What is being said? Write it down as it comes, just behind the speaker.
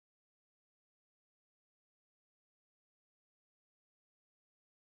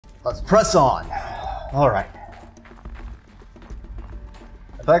Let's press on. Alright.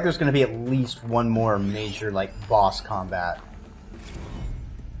 I feel like there's going to be at least one more major, like, boss combat.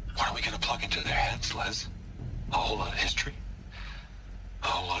 What are we going to plug into their heads, Les? A whole lot of history? A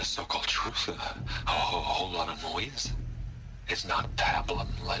whole lot of so-called truth? A whole lot of noise? It's not pablum,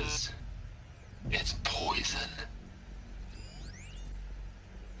 Les. It's poison.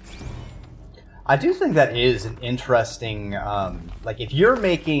 I do think that is an interesting, like, if you're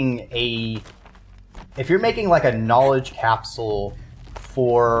making like a knowledge capsule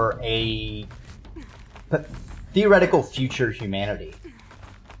for a theoretical future humanity,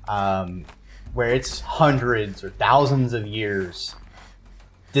 where it's hundreds or thousands of years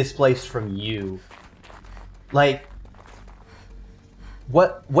displaced from you, like,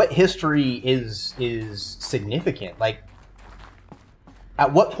 what history is significant? Like,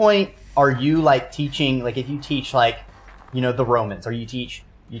 at what point are you, like, teaching, like, if you teach, like, you know, the Romans, or you teach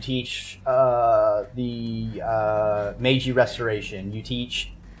the Meiji Restoration, you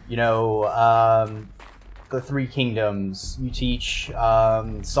teach, you know, the Three Kingdoms, you teach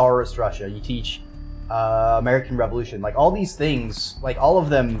Tsarist Russia, you teach American Revolution, like, all these things, like, all of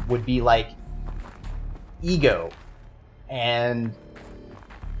them would be, like, ego, and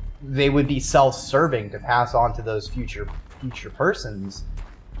they would be self-serving to pass on to those future persons,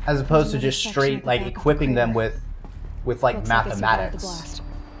 as opposed to just straight, like, equipping them with like mathematics,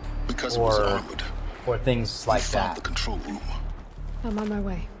 because it was armored, or things like that. The control room. I'm on my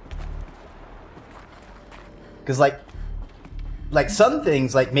way. Because like some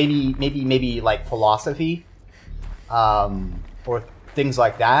things, like maybe like philosophy, or things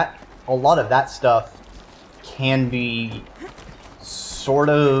like that. A lot of that stuff can be sort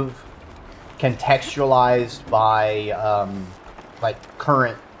of contextualized by like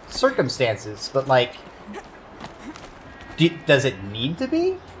current circumstances, but like, does it need to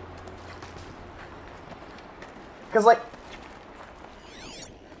be? Because like,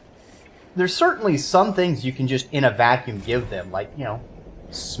 there's certainly some things you can just in a vacuum give them, like, you know,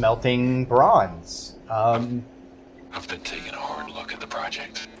 smelting bronze. I've been taking a hard look at the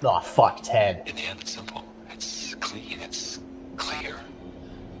project. Oh, fuck, Ted. In the end, it's simple. It's clean. It's clear.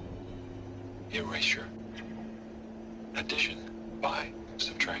 Erasure. Addition. By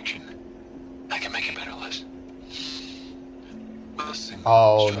subtraction. I can make it better, Liz. With a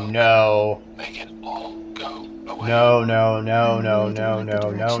single stroke, no. Make it all go away. No.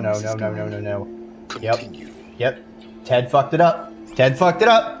 Continue. Yep. Ted fucked it up. Ted fucked it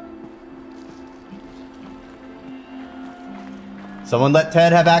up. Someone let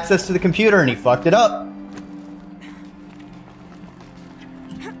Ted have access to the computer and he fucked it up.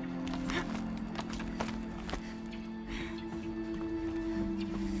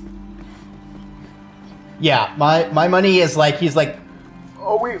 Yeah, my money is like, he's like,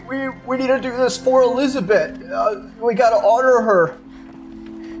 oh, we need to do this for Elizabeth. We gotta honor her.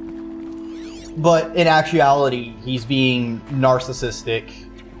 But in actuality, he's being narcissistic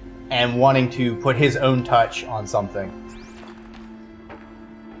and wanting to put his own touch on something.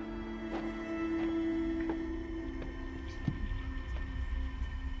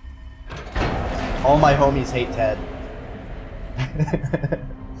 All my homies hate Ted.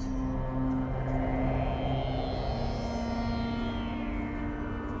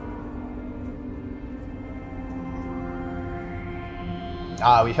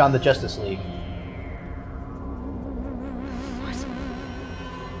 Ah, we found the Justice League. What?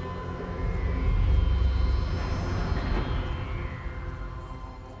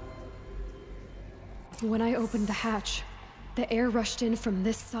 When I opened the hatch, the air rushed in from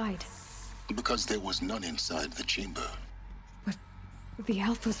this side. Because there was none inside the chamber. But the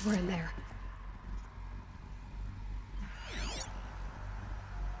alphas were in there.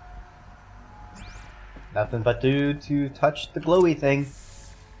 Nothing but to touch the glowy thing.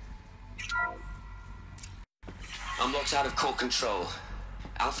 I'm locked out of core control.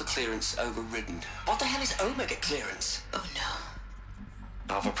 Alpha clearance overridden. What the hell is Omega clearance? Oh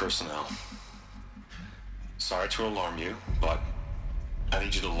no. Alpha personnel. Sorry to alarm you, but I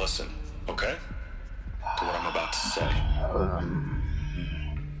need you to listen, okay? To what I'm about to say.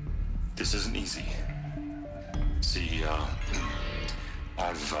 This isn't easy. See,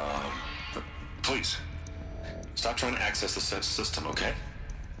 please, stop trying to access the system, okay?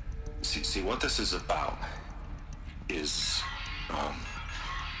 See, what this is about is,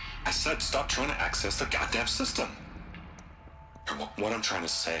 I said stop trying to access the goddamn system. What I'm trying to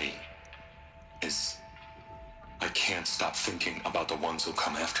say is, I can't stop thinking about the ones who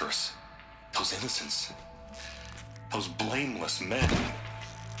come after us. Those innocents. Those blameless men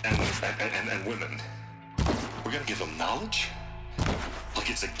and women. We're gonna give them knowledge, Like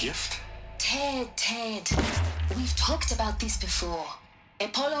it's a gift? Ted. We've talked about this before.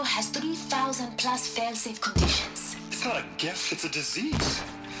 Apollo has 3,000 plus fail-safe conditions. It's not a gift, it's a disease.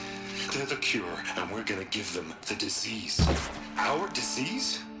 They're the cure, and we're gonna give them the disease. Our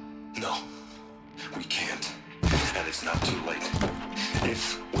disease? No, we can't. And it's not too late.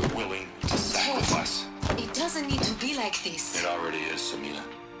 If we're willing to sacrifice. It doesn't need to be like this. It already is, Samina.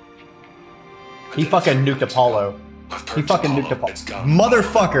 He fucking nuked Apollo. He fucking nuked Apollo.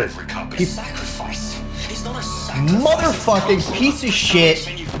 Motherfucker. He Sacrifice. It's not a sacrifice. motherfucking piece of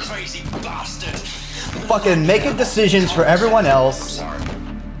shit. You crazy bastard. Fucking making decisions for everyone else. Sorry.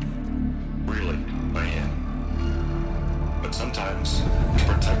 Really, I am. But sometimes, to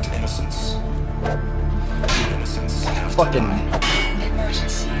protect innocence, innocence has Fucking. to die.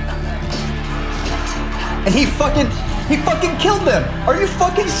 Emergency alert. And he fucking killed them. Are you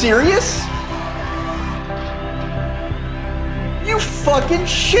fucking serious? You fucking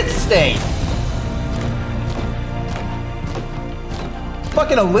shit stain.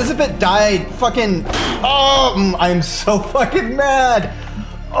 Fucking Elizabeth died. Fucking. Oh, I'm so fucking mad.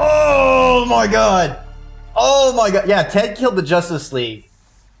 Oh my god. Oh my god. Yeah, Ted killed the Justice League.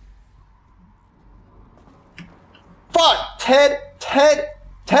 Fuck. Ted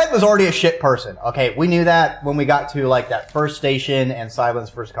was already a shit person. Okay, we knew that when we got to like that first station and Silence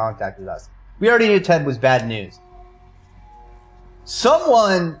first contacted us. We already knew Ted was bad news.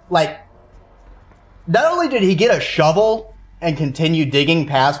 Someone, like, not only did he get a shovel and continue digging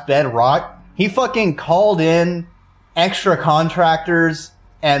past bedrock, he fucking called in extra contractors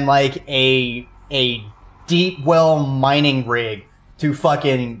and like a deep well mining rig to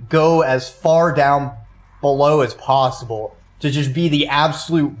fucking go as far down below as possible to just be the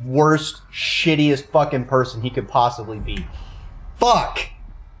absolute worst, shittiest fucking person he could possibly be. Fuck!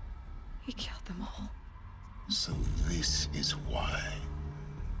 He killed them all. So this is why.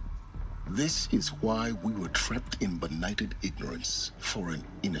 This is why we were trapped in benighted ignorance for an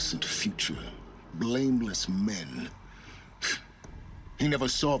innocent future. Blameless men. He never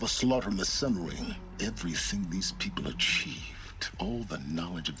saw the slaughter in the Sun Ring. Everything these people achieved, all the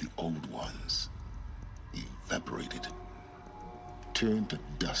knowledge of the old ones, evaporated. Turned to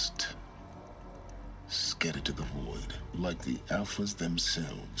dust. Scattered to the void, like the Alphas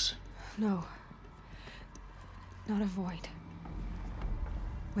themselves. No. Not a void.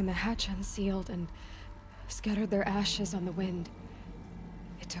 When the hatch unsealed and scattered their ashes on the wind,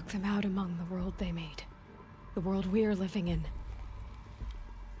 it took them out among the world they made. The world we're living in.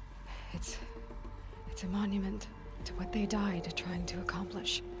 It's a monument to what they died trying to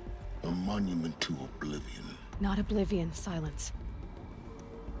accomplish. A monument to oblivion. Not oblivion, Silence.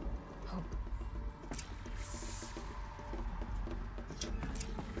 Hope.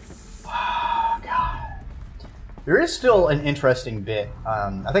 Oh, God. There is still an interesting bit.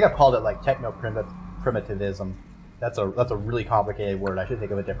 I think I've called it like techno-primitivism. That's a really complicated word. I should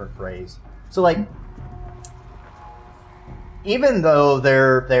think of a different phrase. So like, even though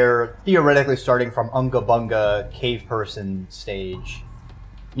they're theoretically starting from Unga Bunga cave person stage,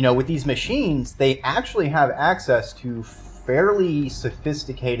 you know, with these machines, they actually have access to fairly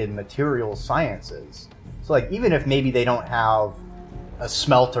sophisticated material sciences. So like, even if maybe they don't have a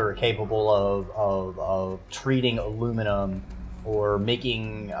smelter capable of treating aluminum or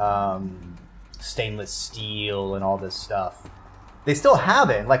making stainless steel and all this stuff, they still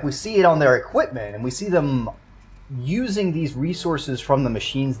have it. Like, we see it on their equipment, and we see them using these resources from the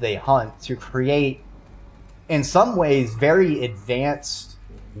machines they hunt to create, in some ways, very advanced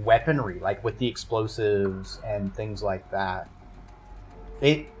weaponry, like with the explosives and things like that.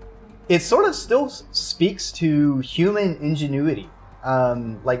 It sort of still speaks to human ingenuity.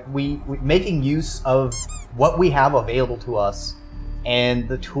 Like we making use of what we have available to us and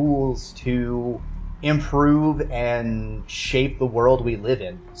the tools to improve and shape the world we live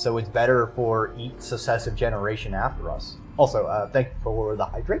in, so it's better for each successive generation after us. Also, thank you for the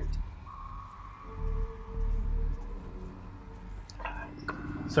hydrate.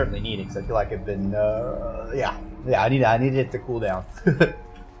 Certainly needing, because I feel like I've been, yeah, I needed it to cool down. The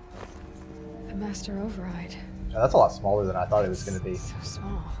Master Override. That's a lot smaller than I thought it was going to be. So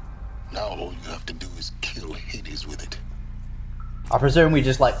small. Now all you have to do is kill Hades with it. I presume we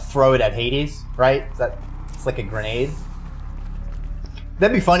just like throw it at Hades, right? It's like a grenade.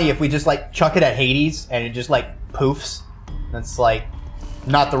 That'd be funny if we just like chuck it at Hades and it just like poofs. That's like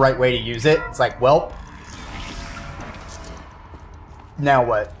not the right way to use it. It's like, well, now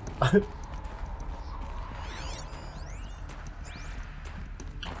what?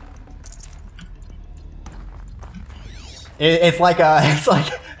 It's like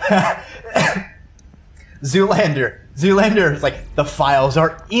Zoolander is like, the files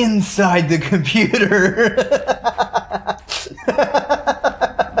are inside the computer.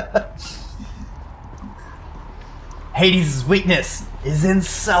 Hades' weakness is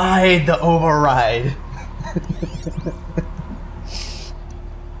inside the override.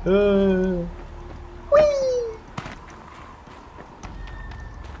 Whee!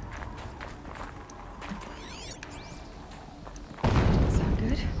 Sound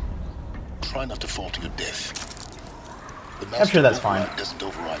good? Try not to fall to your death. The I'm sure that's fine. override doesn't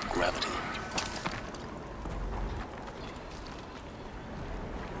override gravity.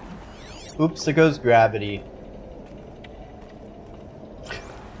 Oops, there goes gravity.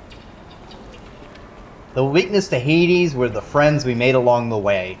 The weakness to Hades were the friends we made along the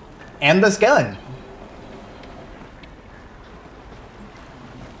way. And this gun.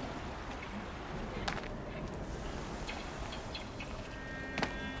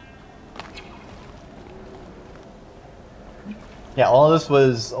 Yeah, all of this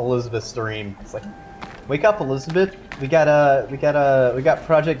was Elizabeth's dream. It's like, wake up, Elizabeth. We got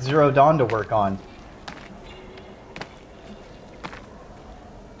Project Zero Dawn to work on.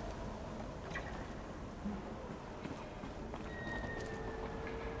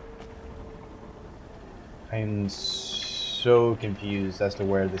 I'm so confused as to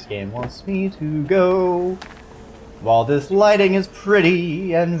where this game wants me to go. While this lighting is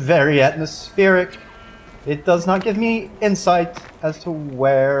pretty and very atmospheric, it does not give me insight as to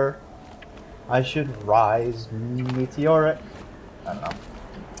where I should rise meteoric. I don't know.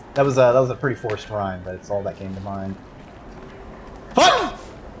 That was a pretty forced rhyme, but it's all that came to mind. Fuck!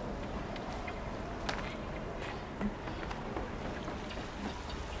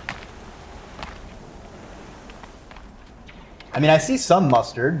 I mean, I see some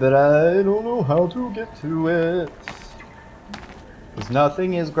mustard, but I don't know how to get to it. Because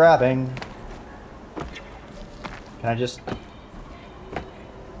nothing is grabbing. Can I just...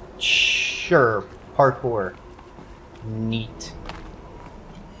 Sure. Parkour. Neat.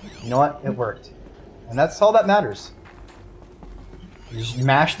 You know what? It worked. And that's all that matters. You just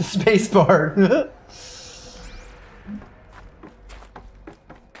mash the space bar.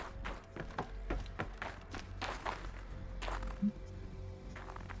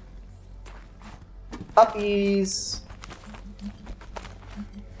 Puppies!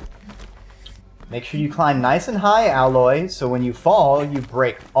 Make sure you climb nice and high, Alloy, so when you fall, you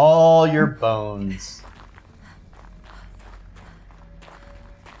break all your bones.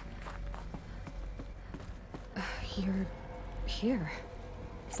 You're here.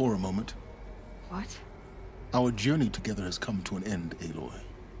 For a moment. What? Our journey together has come to an end, Aloy.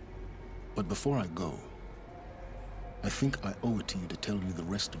 But before I go, I think I owe it to you to tell you the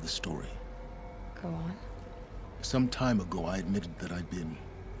rest of the story. Go on. Some time ago, I admitted that I'd been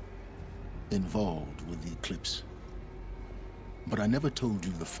involved with the eclipse. But I never told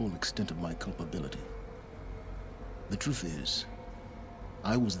you the full extent of my culpability. The truth is,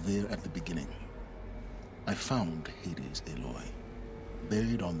 I was there at the beginning. I found Hades, Aloy,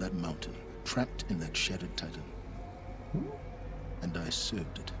 buried on that mountain, trapped in that shattered titan. And I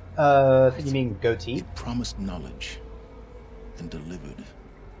served it. You mean goatee? It promised knowledge and delivered.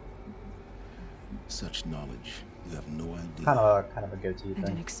 Such knowledge, you have no idea. Kind of a goatee And in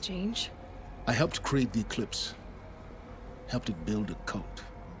thing. exchange? I helped create the eclipse. Helped it build a cult,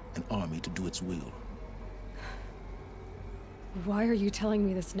 an army to do its will. Why are you telling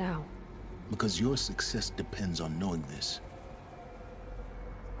me this now? Because your success depends on knowing this.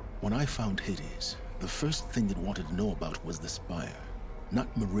 When I found Hades, the first thing it wanted to know about was the Spire.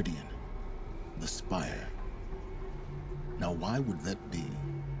 Not Meridian. The Spire. Now why would that be?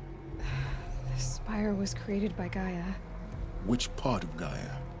 The Spire was created by Gaia. Which part of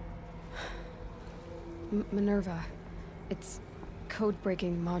Gaia? Minerva. It's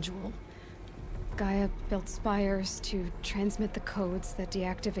code-breaking module. Gaia built spires to transmit the codes that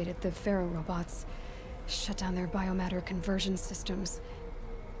deactivated the Pharaoh robots, shut down their biomatter conversion systems.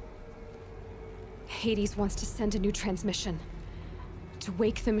 Hades wants to send a new transmission to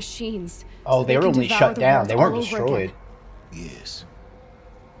wake the machines. Oh, so they were can only devour shut the down. world They weren't all over destroyed. again. Yes.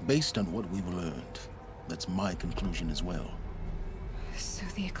 Based on what we've learned, that's my conclusion as well. So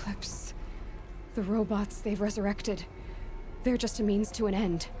the Eclipse, the robots they've resurrected, they're just a means to an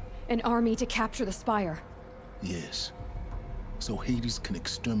end. An army to capture the Spire. Yes. So Hades can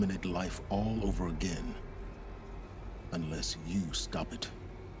exterminate life all over again. Unless you stop it.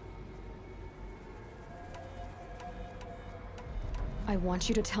 I want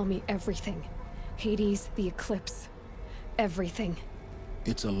you to tell me everything. Hades, the Eclipse. Everything.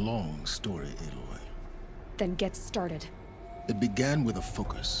 It's a long story, Aloy. Then get started. It began with a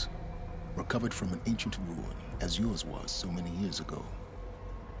focus. recovered from an ancient ruin, as yours was so many years ago.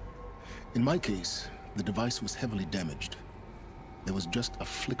 In my case, the device was heavily damaged. There was just a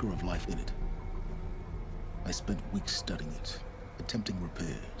flicker of life in it. I spent weeks studying it, attempting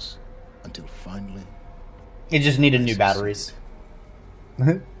repairs, until finally... It just needed new batteries.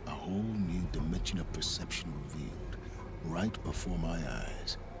 a whole new dimension of perception revealed, right before my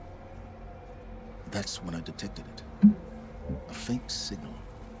eyes. That's when I detected it. A faint signal.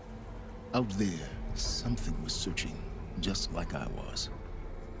 Out there, something was searching, just like I was.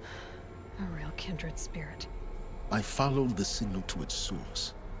 A real kindred spirit. I followed the signal to its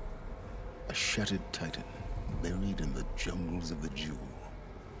source. A shattered titan, buried in the jungles of the Jewel.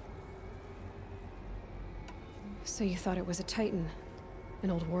 So you thought it was a titan? An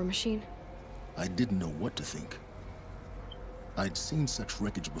old war machine? I didn't know what to think. I'd seen such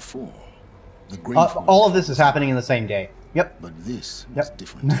wreckage before. The all of this is happening in the same day. Yep. But this was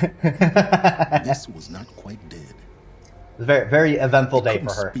different. This was not quite dead. It was a very, very eventful day for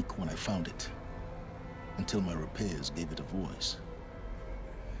her. I couldn't speak when I found it, until my repairs gave it a voice.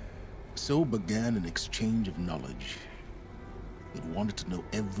 So began an exchange of knowledge. It wanted to know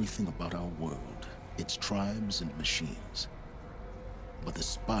everything about our world, its tribes and machines. But the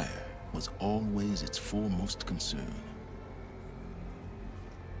Spire was always its foremost concern.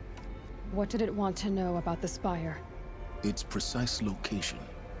 What did it want to know about the Spire? Its precise location,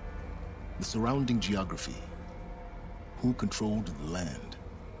 the surrounding geography, who controlled the land.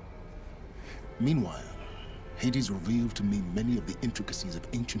 Meanwhile, Hades revealed to me many of the intricacies of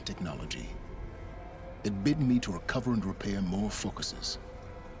ancient technology. It bid me to recover and repair more focuses.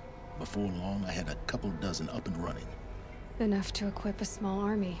 Before long, I had a couple dozen up and running. Enough to equip a small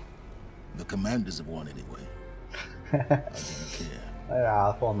army. The commanders of one, anyway. I didn't care.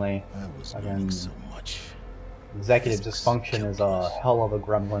 Yeah, if only. I was learning so much. Executive dysfunction is a hell of a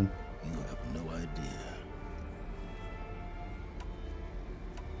gremlin. You have no idea.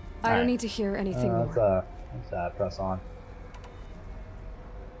 I don't need to hear anything more. Let's press on.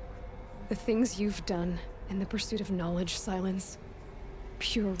 The things you've done in the pursuit of knowledge, Silence.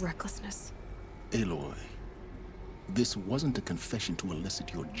 Pure recklessness. Aloy, this wasn't a confession to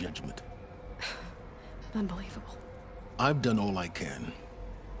elicit your judgment. Unbelievable. I've done all I can.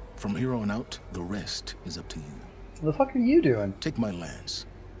 From here on out, the rest is up to you. What the fuck are you doing? Take my lance.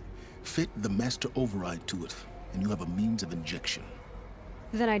 Fit the master override to it, and you have a means of injection.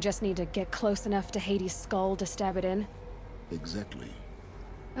 Then I just need to get close enough to Hades' skull to stab it in? Exactly.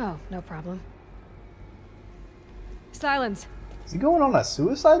 Oh, no problem. Silence! Is he going on a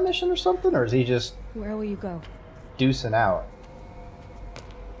suicide mission or something, or is he just... Where will you go? Deucing out?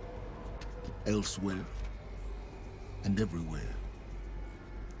 Elsewhere. And everywhere.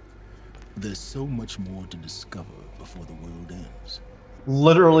 There's so much more to discover before the world ends.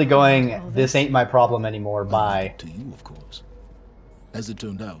 Literally going, this ain't my problem anymore, bye. To you, of course. As it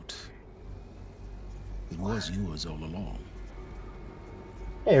turned out, it was yours all along.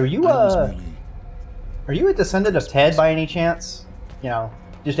 Hey, are you a descendant of Ted by any chance? You know,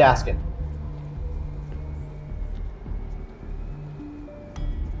 just asking.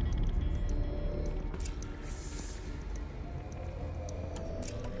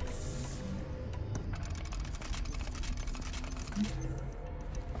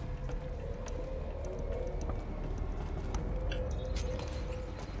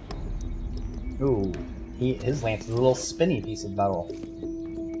 Ooh, his lance is a little spinny piece of metal.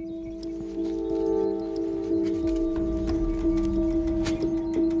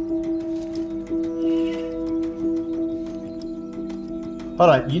 Hold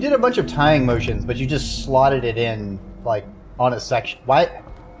on, you did a bunch of tying motions, but you just slotted it in, like, on a section. What?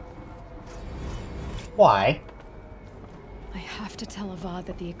 Why? I have to tell Avad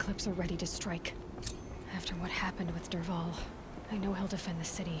that the Eclipse are ready to strike. After what happened with Dervahl, I know he'll defend the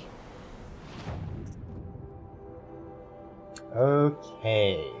city.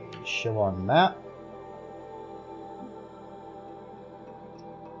 Okay, show on map.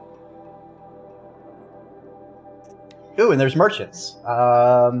 Ooh, and there's merchants.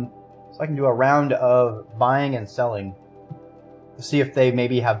 So I can do a round of buying and selling to see if they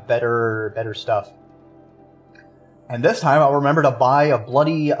maybe have better stuff. And this time I'll remember to buy a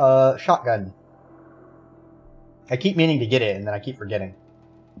bloody shotgun. I keep meaning to get it, and then I keep forgetting.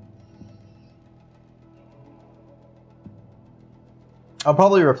 I'll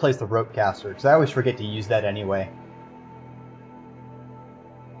probably replace the rope caster, because I always forget to use that anyway.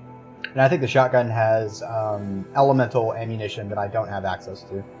 And I think the shotgun has elemental ammunition that I don't have access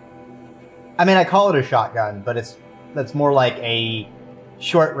to. I mean, I call it a shotgun, but that's more like a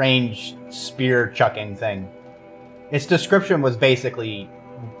short-range spear chucking thing. Its description was basically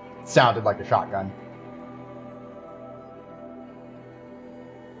sounded like a shotgun.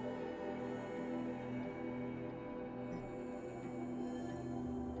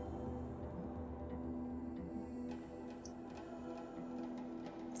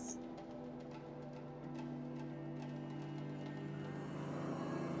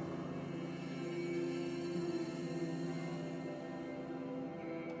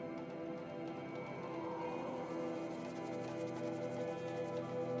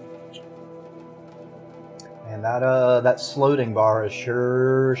 And that sloading bar is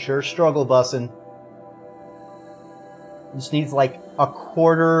sure struggle bussin'. Just needs like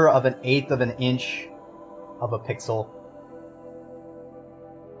 1/4 of an eighth of an inch of a pixel.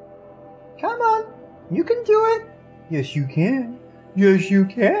 Come on, you can do it. Yes, you can. Yes, you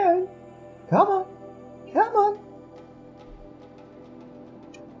can. Come on, come on.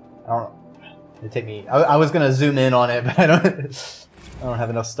 I don't know. It'd take me. I was gonna zoom in on it, but I don't have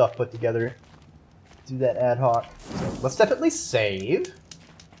enough stuff put together. Do that ad hoc. So let's definitely save.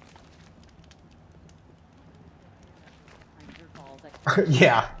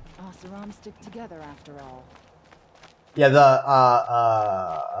 Yeah. Stick together after all. Yeah, the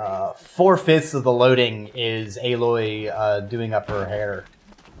 4/5 of the loading is Aloy doing up her hair.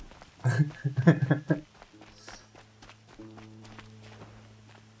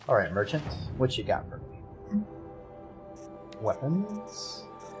 All right, merchant, what you got for me? Weapons.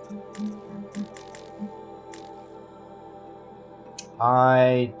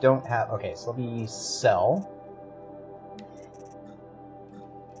 I don't have... Okay, so let me sell.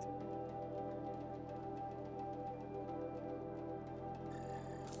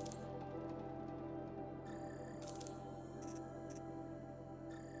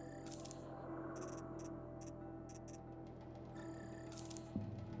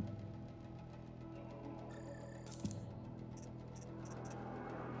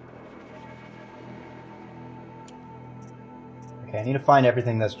 Okay, I need to find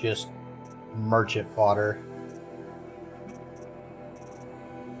everything that's just merchant fodder.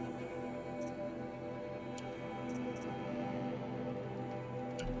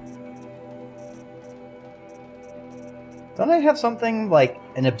 Don't I have something, like,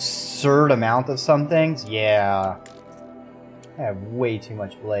 an absurd amount of some things? Yeah. I have way too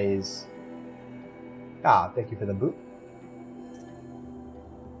much blaze. Ah, thank you for the boot.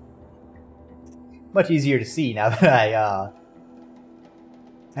 Much easier to see now that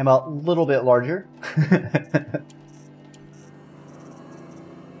I'm a little bit larger.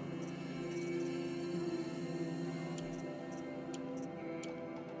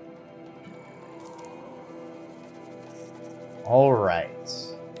 All right.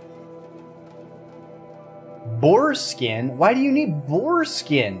 Boar skin? Why do you need boar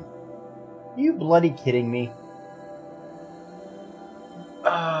skin? Are you bloody kidding me?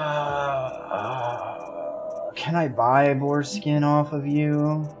 Can I buy boar skin off of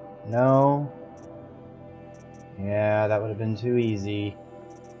you? No? Yeah, that would have been too easy.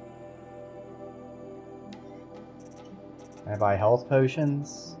 Can I buy health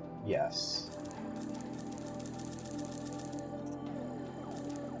potions? Yes.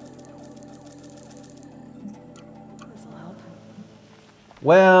 This'll help.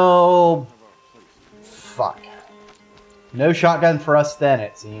 Well... Fuck. No shotgun for us then,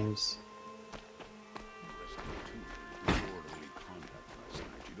 it seems.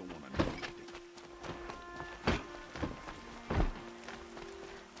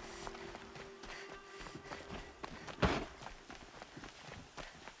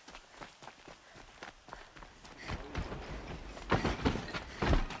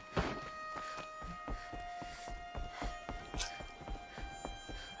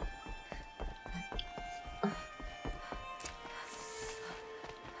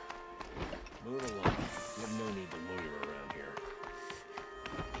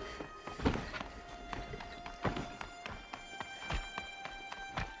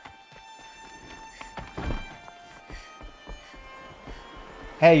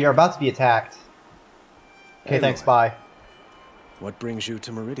 Hey, you're about to be attacked. Okay, thanks, bye. What brings you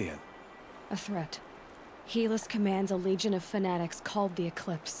to Meridian? A threat. Helis commands a legion of fanatics called the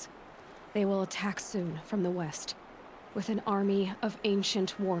Eclipse. They will attack soon from the west, with an army of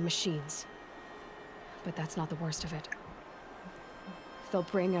ancient war machines. But that's not the worst of it. They'll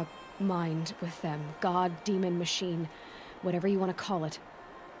bring a mind with them, god, demon, machine, whatever you want to call it.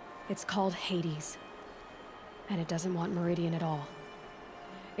 It's called Hades. And it doesn't want Meridian at all.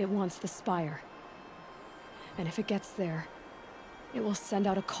 It wants the Spire. And if it gets there, it will send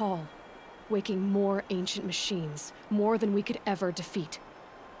out a call, waking more ancient machines, more than we could ever defeat.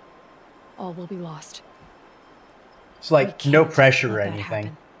 All will be lost. It's like no pressure or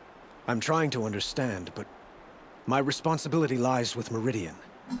anything. I'm trying to understand, but my responsibility lies with Meridian.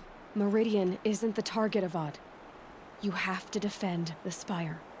 Meridian isn't the target, Avad. You have to defend the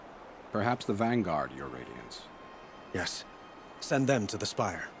Spire. Perhaps the Vanguard, Your Radiance. Yes. Send them to the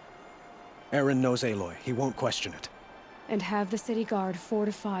Spire. Aaron knows Aloy. He won't question it. And have the city guard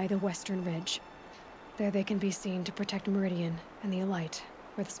fortify the western ridge. There they can be seen to protect Meridian and the Elite,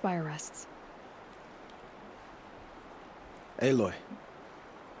 where the Spire rests. Aloy.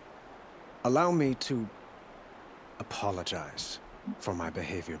 Allow me to apologize for my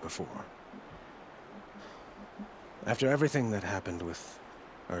behavior before. After everything that happened with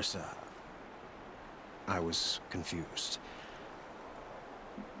Ursa, I was confused.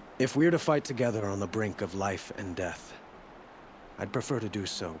 If we're to fight together on the brink of life and death, I'd prefer to do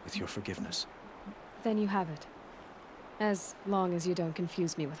so with your forgiveness. Then you have it. As long as you don't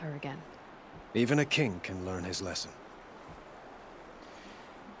confuse me with her again. Even a king can learn his lesson.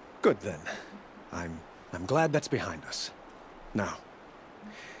 Good then. I'm glad that's behind us. Now,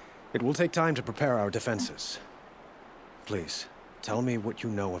 it will take time to prepare our defenses. Please, tell me what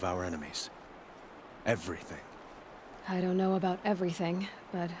you know of our enemies. Everything. I don't know about everything,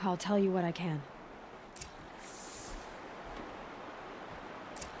 but I'll tell you what I can.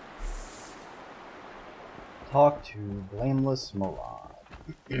 Talk to Blameless Moron.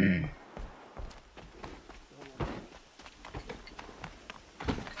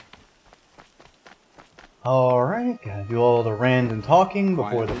 Alright, gotta do all the random talking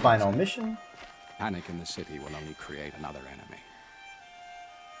before the final mission. Panic in the city will only create another enemy.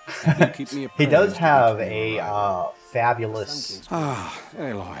 Keep me He does apprised have of each new a arrival. fabulous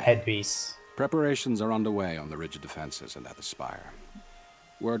Aloy. headpiece. Preparations are underway on the ridge defenses and at the Spire.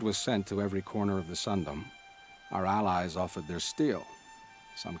 Word was sent to every corner of the Sundom. Our allies offered their steel.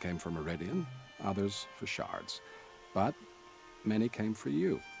 Some came for Meridian, others for shards. But many came for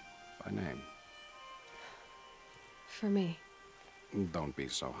you, by name. For me. Don't be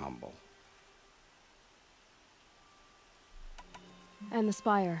so humble. And the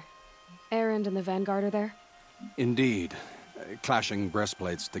Spire. Erend and the Vanguard are there? Indeed. Clashing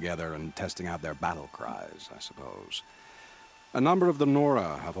breastplates together and testing out their battle cries, I suppose. A number of the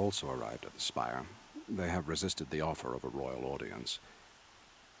Nora have also arrived at the Spire. They have resisted the offer of a royal audience.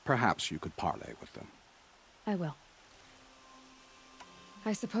 Perhaps you could parley with them. I will.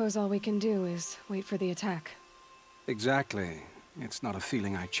 I suppose all we can do is wait for the attack. Exactly. It's not a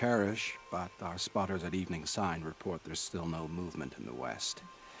feeling I cherish, but our spotters at Evening Sign report there's still no movement in the west.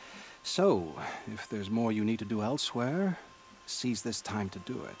 So, if there's more you need to do elsewhere, seize this time to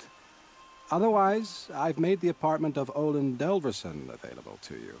do it. Otherwise, I've made the apartment of Olin Delverson available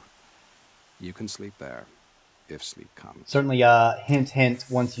to you. You can sleep there, if sleep comes. Certainly, hint, hint,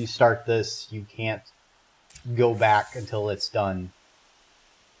 once you start this, you can't go back until it's done.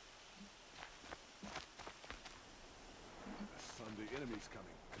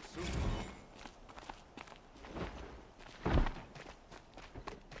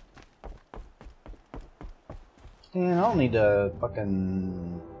 And I don't need to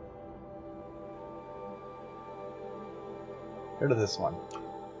fucking... Get rid of this one.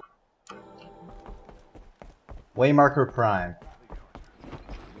 Waymarker Prime.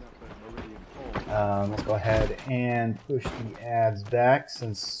 Let's go ahead and push the ads back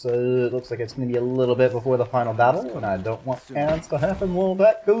since it looks like it's going to be a little bit before the final battle, and I don't want ads to happen while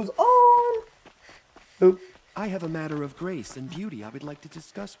that goes on. Oop. I have a matter of grace and beauty I would like to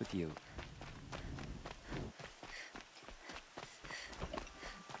discuss with you.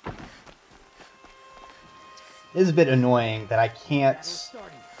 It is a bit annoying that I can't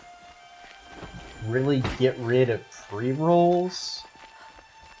really get rid of pre-rolls.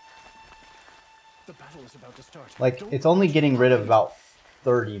 The battle is about to start. Like, it's only getting rid of about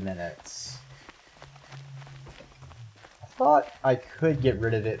 30 minutes. I thought I could get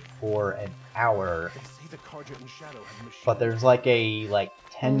rid of it for an hour, but there's like a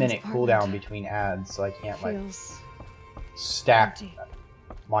 10-minute cooldown between ads, so I can't like stack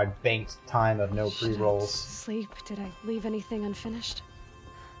my banked time of no pre-rolls. Sleep? Did I leave anything unfinished?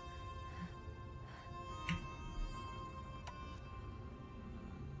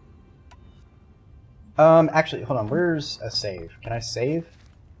 Actually, hold on. Where's a save? Can I save?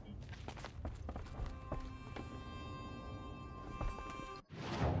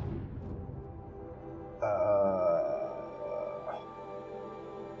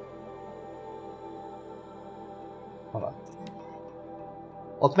 Hold on.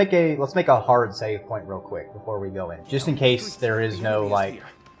 Let's make a hard save point real quick before we go in, just in case there is no like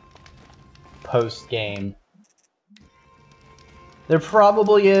post game. There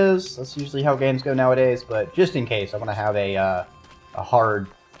probably is. That's usually how games go nowadays, but just in case, I want to have a hard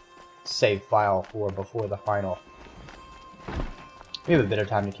save file for before the final. We have a bit of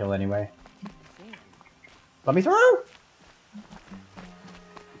time to kill anyway. Let me through!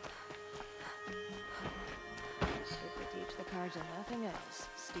 If we teach the cards and nothing else,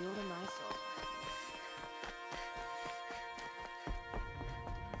 steal to my soul.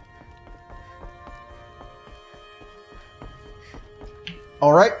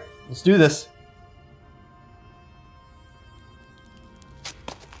 Alright, let's do this.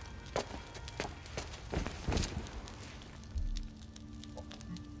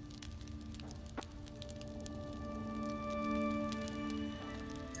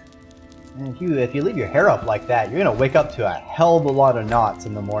 And if you leave your hair up like that, you're gonna wake up to a hell of a lot of knots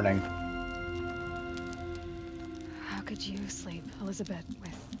in the morning. How could you sleep, Elizabeth,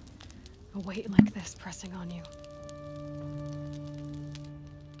 with a weight like this pressing on you?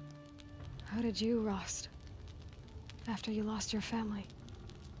 How did you, Rost, after you lost your family?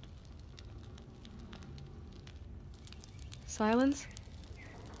 Silence?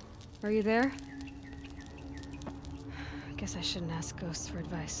 Are you there? Guess I shouldn't ask ghosts for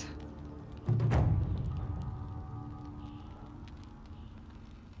advice.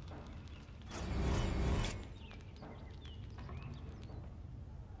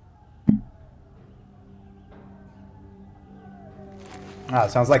 Ah,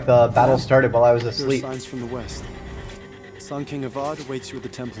 sounds like the battle started while I was There are asleep. signs from the west. Sun King Avad awaits you at the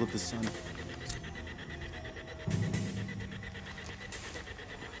Temple of the Sun.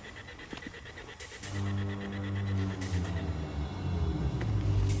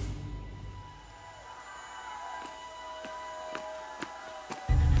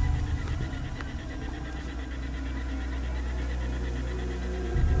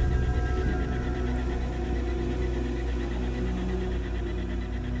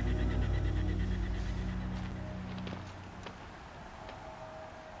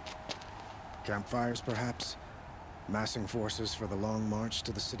 Campfires, perhaps? Massing forces for the long march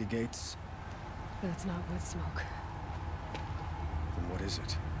to the city gates? That's not wood smoke. Then what is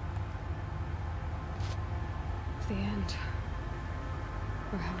it? The end.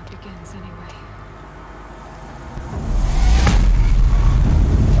 Or how it begins, anyway.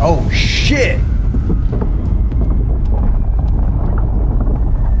 Oh, shit!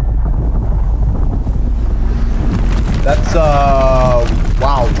 That's,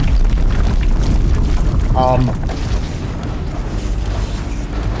 wow.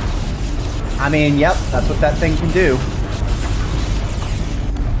 I mean, yep, that's what that thing can do.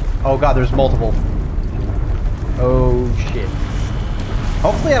 Oh god, there's multiple. Oh shit.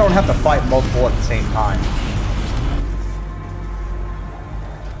 Hopefully I don't have to fight multiple at the same time.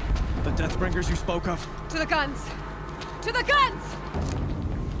 The Deathbringers you spoke of? To the guns! To the guns!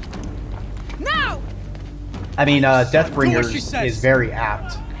 Now! I mean, Deathbringers is very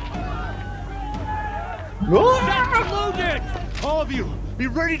apt. Loaded! All of you, be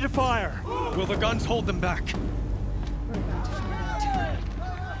ready to fire! Will the guns hold them back? We're about to find out.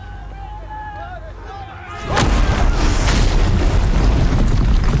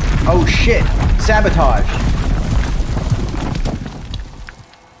 Oh shit! Sabotage!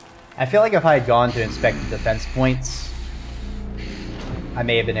 I feel like if I had gone to inspect the defense points, I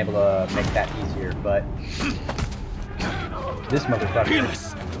may have been able to make that easier, but... This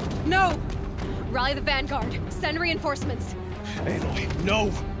motherfucker... No! Rally the vanguard. Send reinforcements. Aloy,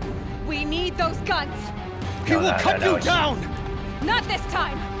 no! We need those guns! He will cut you down! Not this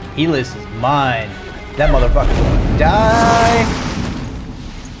time! Helis is mine. That motherfucker will die.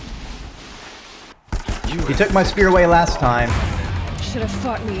 He took my spear away last time. Should have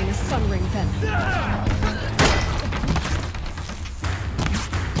fought me in a sun ring then.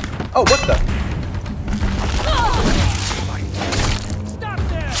 Oh, what the? Stop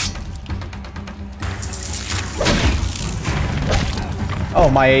there! Oh,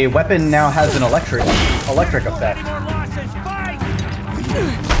 my weapon now has an electric effect. Any more losses? Fight!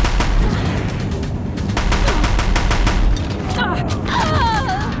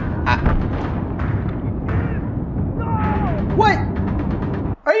 What?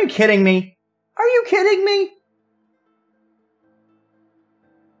 Are you kidding me? Are you kidding me?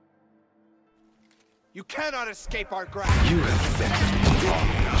 You cannot escape our grasp! You have vexed me long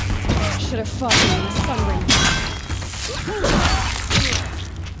enough. Should have fought me in a sun ring.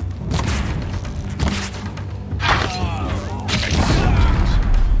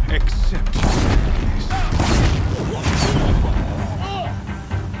 Accept this.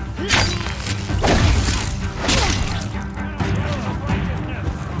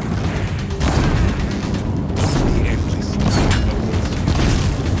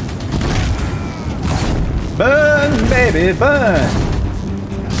 Burn, baby, burn!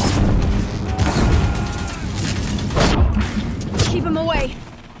 him away.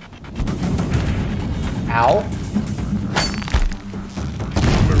 Ow.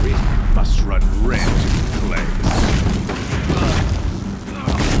 Marie must run red to play.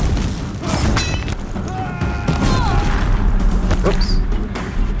 Oops.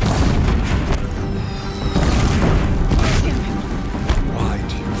 Why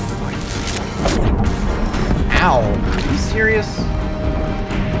do you fight? Ow. Are you serious?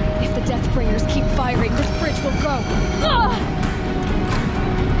 If the Deathbringers keep firing, this bridge will go.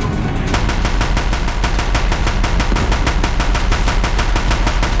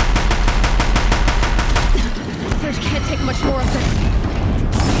 Bridge can't take much more of this.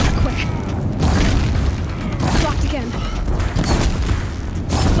 Quick. Blocked again.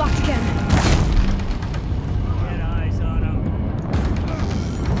 Blocked again. Get eyes on him.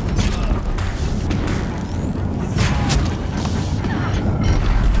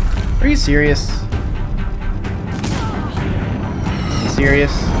 Are you serious? Are you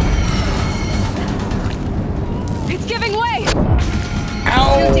serious? It's giving way!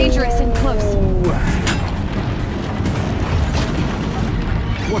 Ow! Too dangerous and close.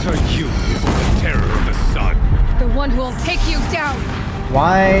 What are you before the terror of the sun? The one who will take you down!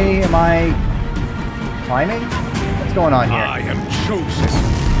 Why am I climbing? What's going on here? I am chosen.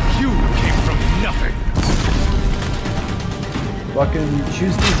 You came from nothing. Fucking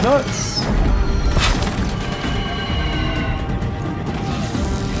choose these nuts.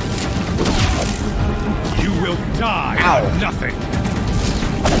 You will die Ow. on nothing.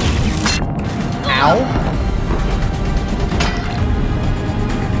 Ow.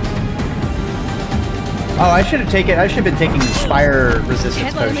 Oh, I should have been taking fire resistance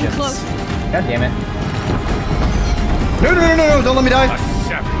Can't let him in potions. close. God damn it. No, don't let me A die.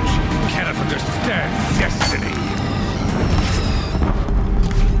 savage cannot understand destiny.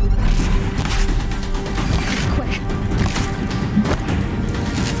 Quick.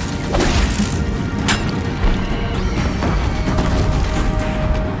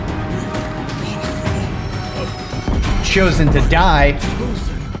 Chosen to die.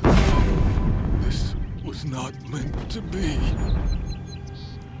 This was not meant to be.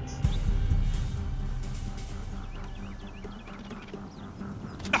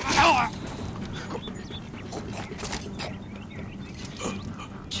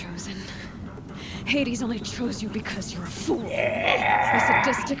 Chosen. Hades only chose you because you're a fool. A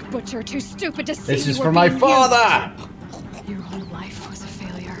sadistic butcher, too stupid to see This is you for were my being father. used. Your whole life was a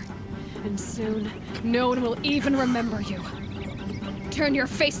failure, and soon no one will even remember you. Turn your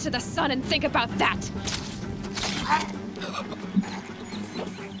face to the sun and think about that.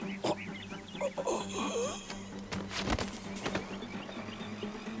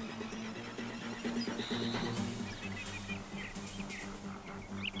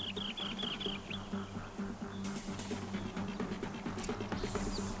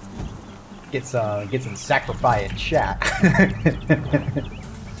 Get some sacrifice in chat.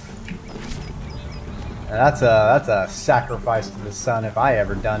 That's a sacrifice to the sun if I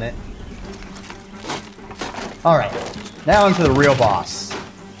ever done it. All right, now into the real boss,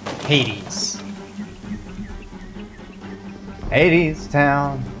 Hades. Hades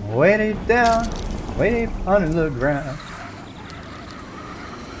town, way deep down, way deep under the ground.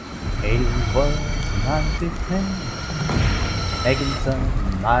 Hades was a mighty big man, making some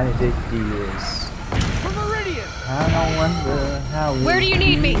mighty big deals. For Meridian! I don't wonder how. Where do you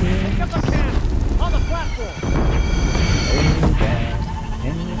need me? Pick up the can! On the platform! Way down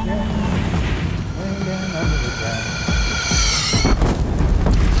in the ground, way down under the ground.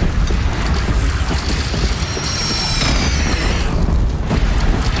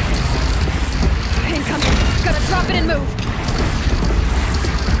 Incoming. Gotta drop it and move.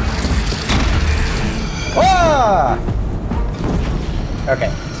 Ah!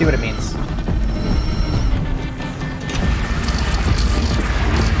 Okay, see what it means.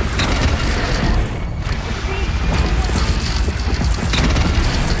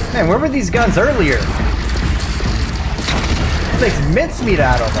 Man, where were these guns earlier? It makes mincemeat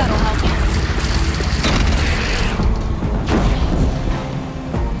out of them. That'll help.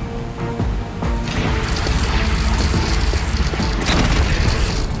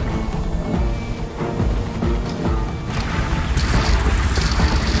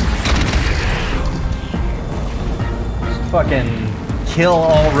 Fucking kill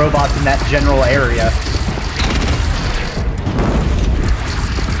all robots in that general area.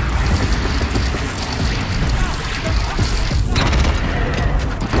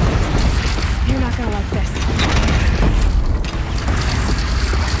 You're not gonna like this.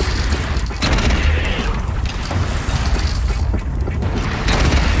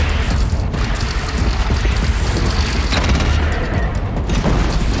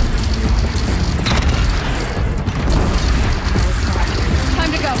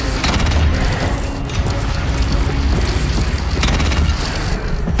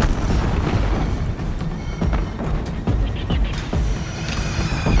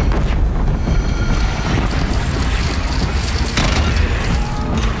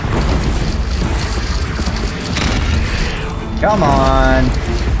 Come on.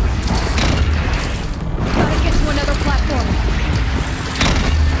 Gotta get to another platform.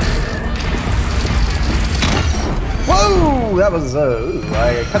 Whoa! That was,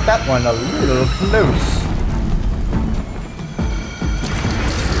 I cut that one a little close.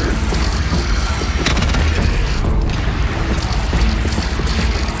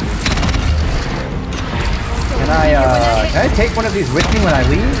 Can I take one of these with me when I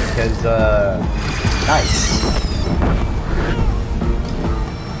leave? Because, nice.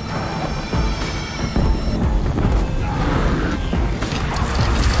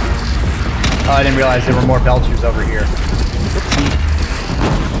 Oh, I didn't realize there were more Belchers over here. Oopsie.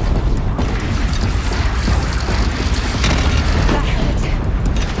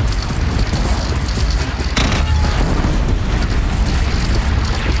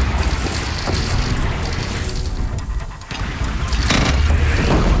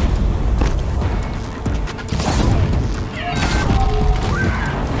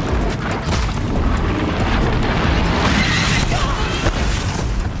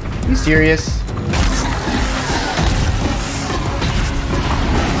 You serious?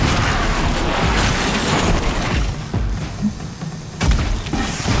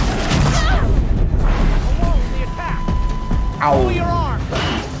 Ow. Your arm.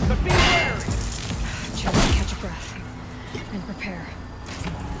 The beware. Just catch a breath and prepare.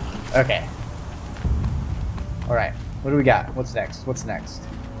 Okay. Alright. What do we got? What's next? What's next?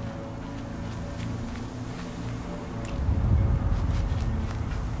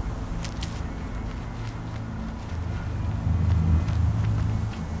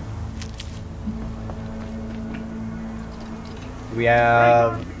 We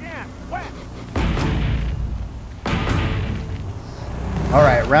have...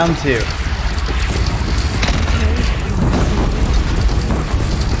 Alright, round 2. It's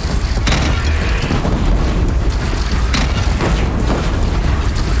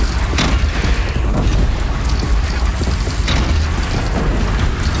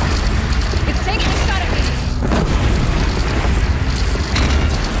taking a shot at me.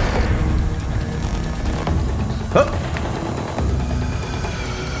 Huh.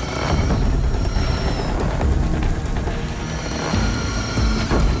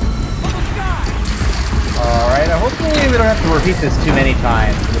 Hopefully we don't have to repeat this too many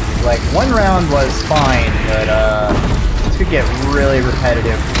times. Like, one round was fine, but this could get really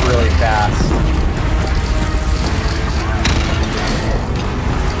repetitive really fast.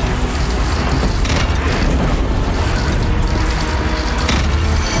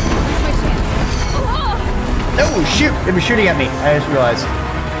 Oh shoot! It was shooting at me. I just realized.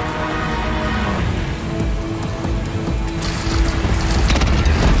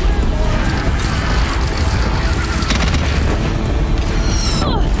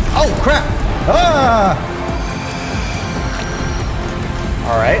 Oh crap! Ah!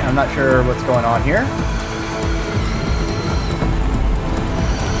 Alright, I'm not sure what's going on here.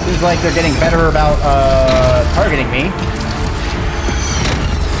 Seems like they're getting better about targeting me.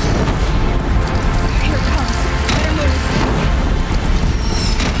 Here it comes. Better move.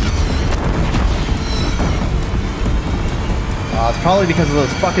 It's probably because of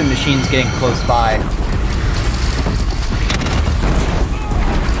those fucking machines getting close by.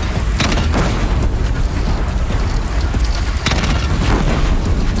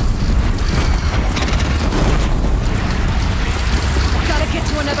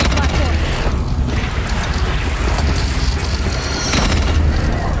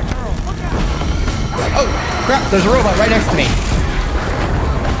 Crap, there's a robot right next to me.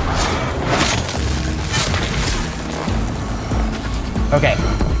 Okay.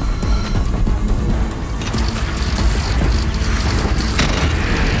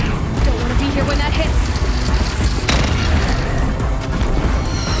 Don't want to be here when that hits.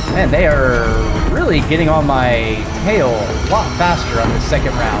 Man, they are really getting on my tail a lot faster on this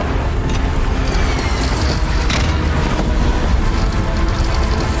second round.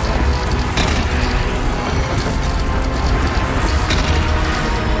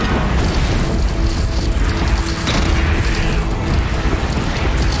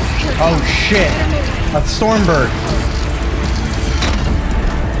 Oh shit! A Stormbird.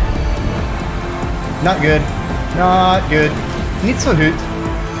 Not good. Not good. Niet so goed.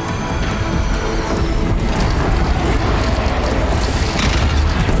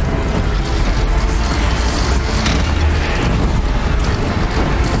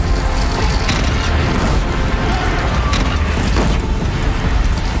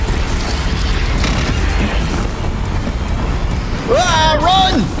 Ah,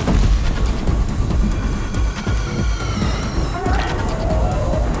 run!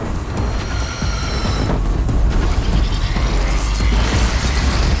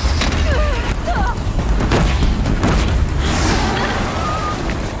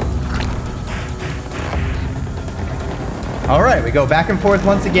 Alright, we go back and forth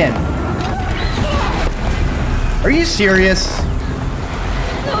once again. Are you serious?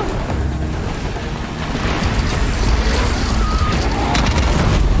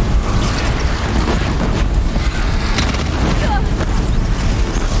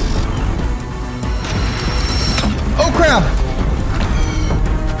 Oh crap!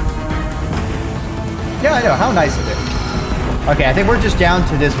 Yeah, I know. How nice is it? Okay, I think we're just down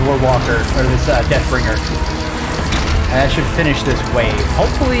to this Warwalker, or this Deathbringer. And that should finish this wave.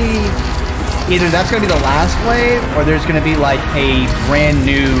 Hopefully, either that's going to be the last wave, or there's going to be like a brand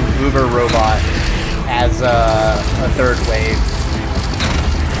new Uber robot as a third wave.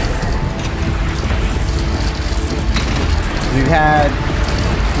 We've had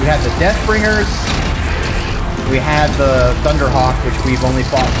the Deathbringers. We had the Thunderhawk, which we've only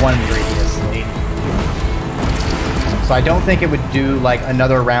fought one previously. So I don't think it would do like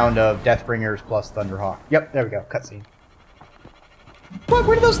another round of Deathbringers plus Thunderhawk. Yep, there we go. Cutscene. What?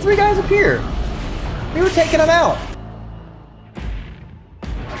 Where did those three guys appear? We were taking them out.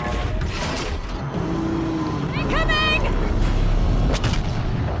 Incoming!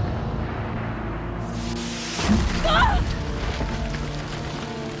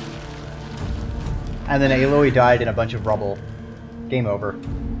 And then Aloy died in a bunch of rubble. Game over.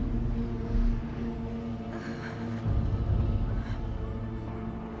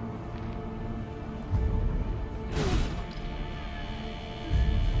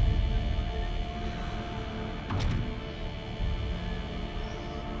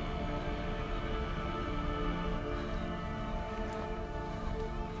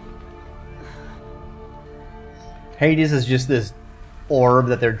 Hades is just this orb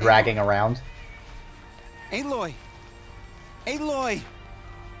that they're dragging around. Aloy! Aloy!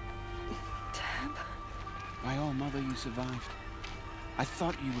 Tab? My own mother, you survived. I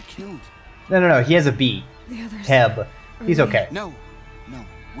thought you were killed. No. He has a B. The others. Teb. He's okay. No.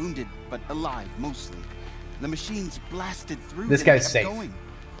 Wounded, but alive, mostly. The machines blasted through. This guy's safe. Going.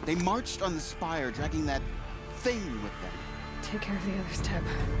 They marched on the spire, dragging that thing with them. Take care of the others, Tab.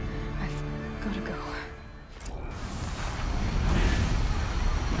 I've gotta go.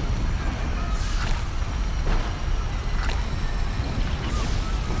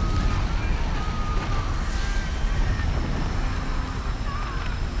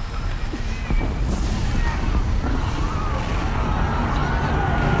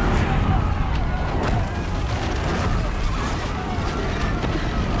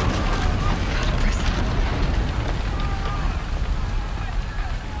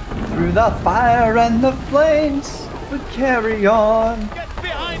 Through the fire and the flames, but carry on. Get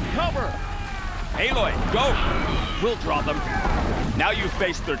behind cover! Aloy, go! We'll draw them. Now you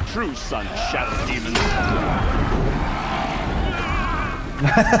face their true son, Shadow Demon.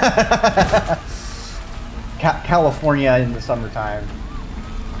 California in the summertime.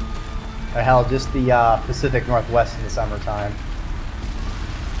 Or hell, just the Pacific Northwest in the summertime.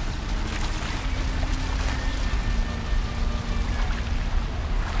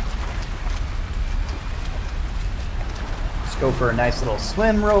 Let's go for a nice little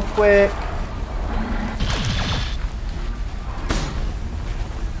swim real quick.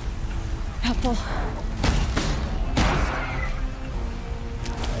 Helpful.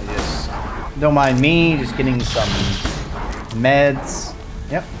 Don't mind me, just getting some meds.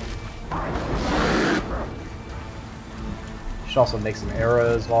 Yep. Should also make some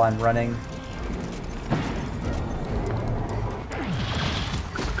arrows while I'm running.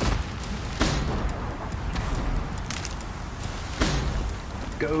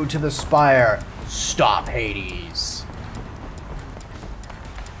 Go to the spire. Stop Hades.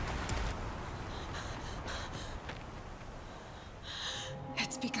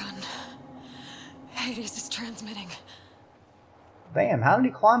 It's begun. Hades is transmitting. Damn, how did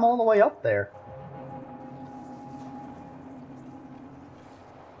he climb all the way up there?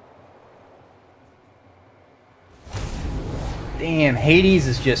 Damn, Hades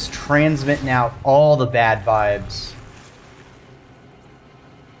is just transmitting out all the bad vibes.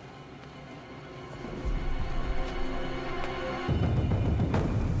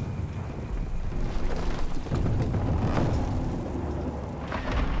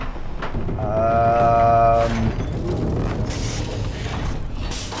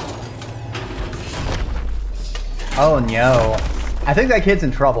 Oh no. I think that kid's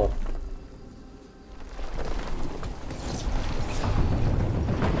in trouble.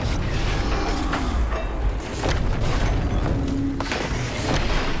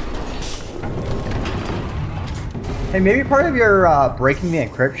 Hey, maybe part of your breaking the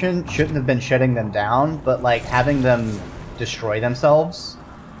encryption shouldn't have been shutting them down, but like having them destroy themselves.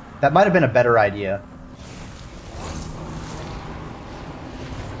 That might have been a better idea.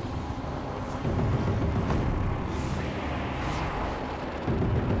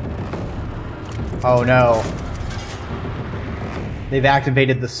 Oh no. They've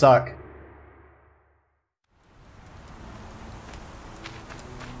activated the suck.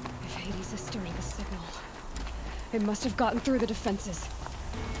 If Hades is stirring the signal, it must have gotten through the defenses.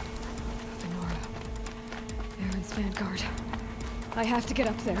 Venora. Aaron's vanguard. I have to get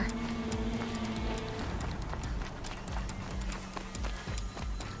up there.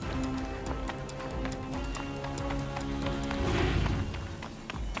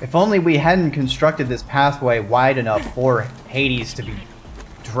 If only we hadn't constructed this pathway wide enough for Hades to be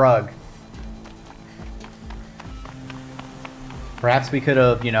drugged. Perhaps we could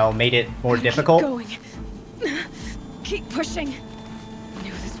have, you know, made it more difficult. Keep going. Keep pushing. I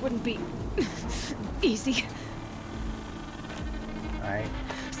knew this wouldn't be easy. Alright.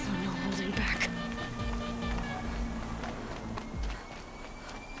 So no holding back.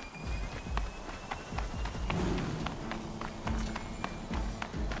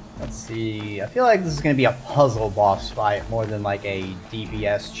 Let's see. I feel like this is going to be a puzzle boss fight more than like a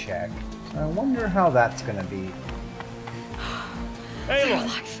DPS check. So I wonder how that's going to be.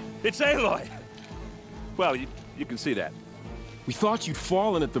 Aloy! It's Aloy! Well, you can see that. We thought you'd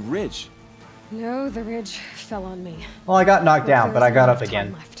fallen at the ridge. No, the ridge fell on me. Well, I got knocked down, but I got up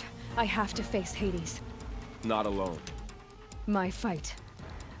again. Left. I have to face Hades. Not alone. My fight.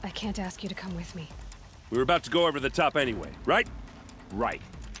 I can't ask you to come with me. We were about to go over the top anyway, right? Right.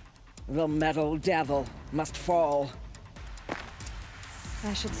 The metal devil must fall.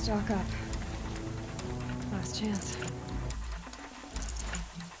 I should stock up. Last chance.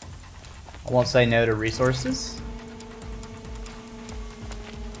 I won't say no to resources.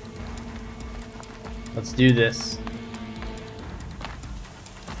 Let's do this.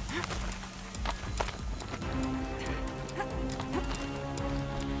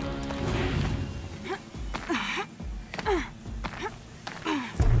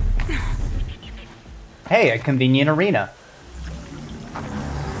 Hey, a convenient arena.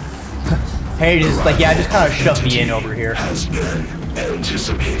 Hey, just like, yeah, just kind of shove me in over here. Has been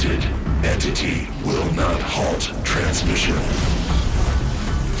anticipated. Entity will not halt transmission.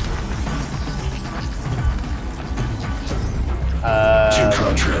 To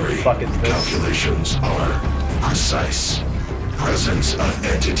contrary, calculations are precise. Presence of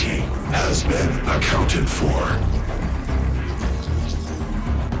entity has been accounted for.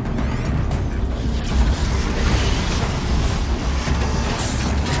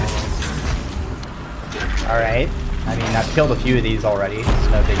 Alright. I mean, I've killed a few of these already. It's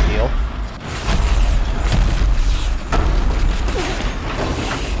no big deal.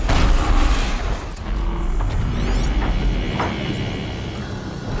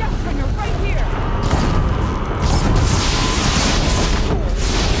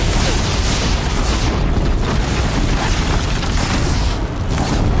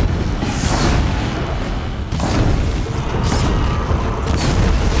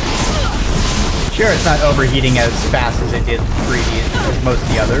 Sure, it's not overheating as fast as it did as most of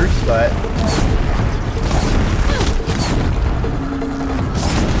the others, but...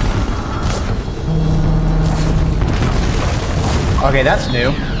 Okay, that's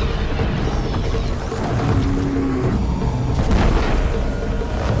new.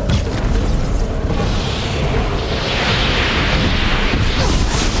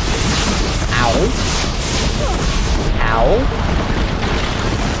 Ow. Ow.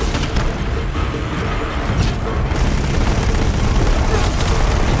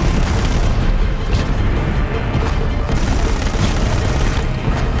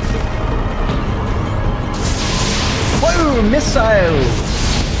 Missiles!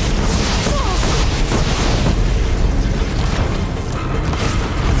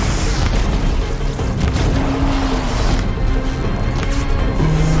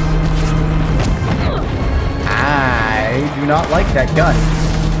 I do not like that gun.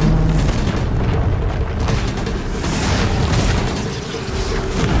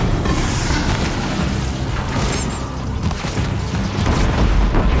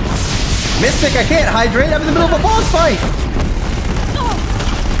 Mystic, I can't hydrate. I'm in the middle of a boss fight.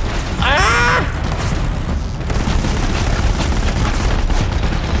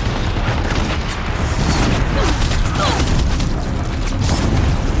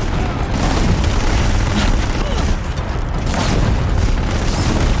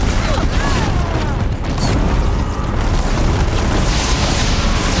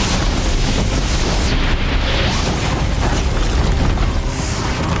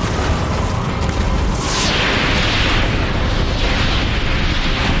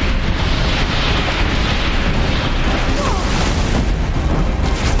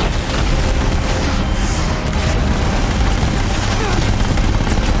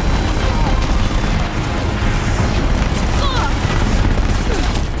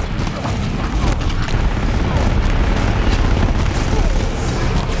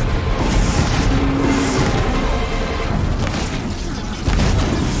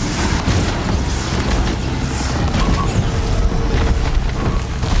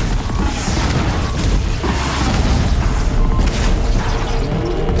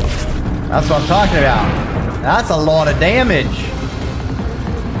 That's what I'm talking about. That's a lot of damage.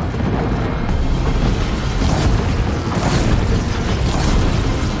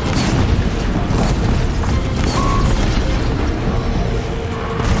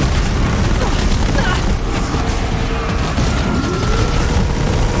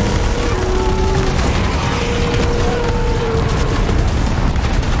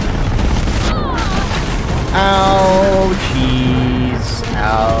 Ouchies.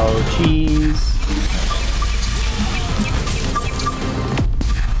 Ouchies.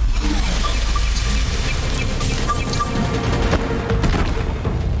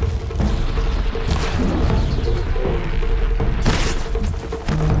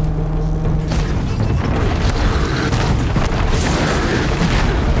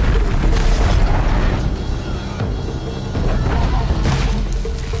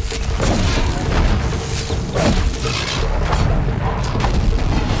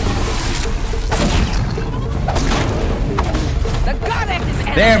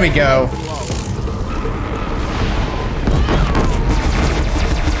 There we go.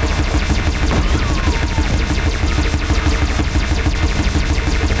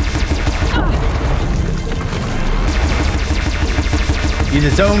 Use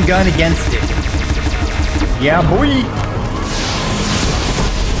his own gun against it. Yeah, boy.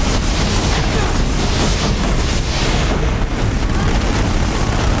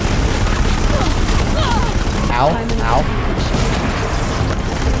 Ow, ow.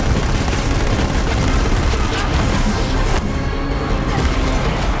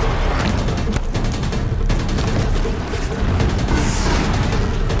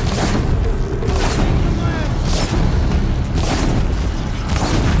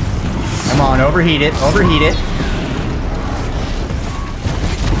 Come on, overheat it, overheat it.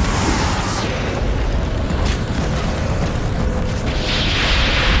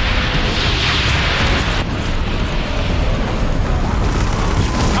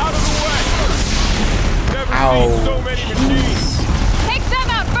 Out of the way! Never seen so many machines. Take them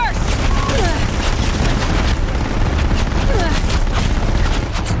out first!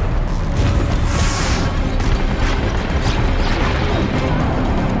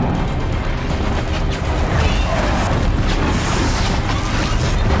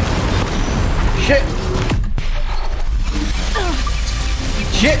 Shit!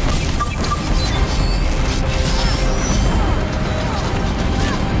 Shit!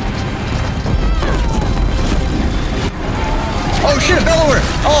 Oh shit, it fell over!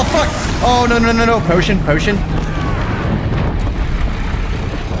 Oh fuck! Oh no no no no! Potion, potion.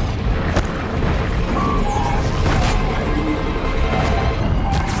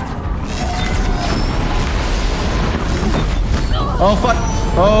 Oh fuck!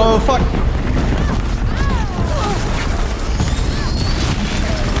 Oh fuck!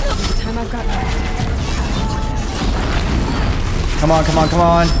 Time I've got. Come on, come on, come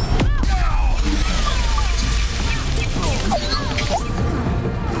on!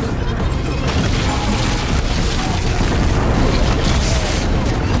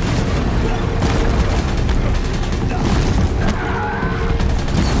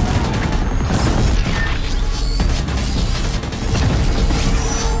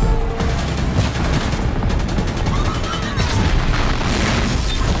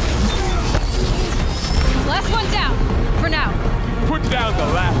 Last one down. For now. Put down the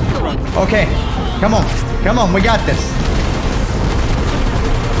last truck. Okay, come on, we got this.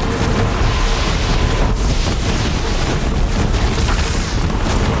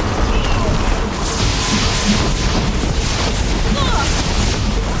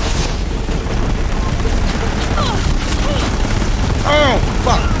 Oh,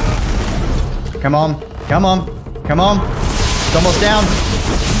 fuck. Come on, come on, come on. It's almost down.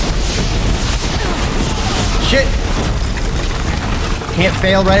 Shit. Can't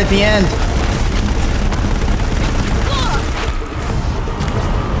fail right at the end.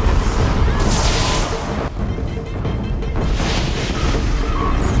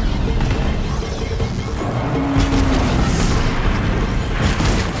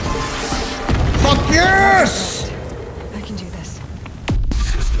 Fuck yes! I can do this.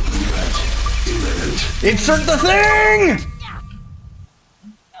 Insert the thing!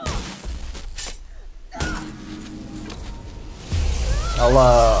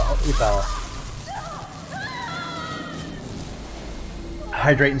 I'll get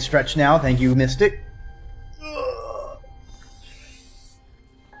hydrate and stretch now. Thank you, Mystic.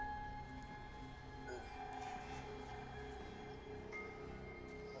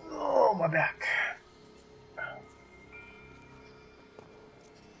 Oh, my back.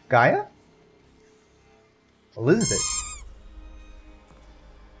 Gaia? Elizabeth.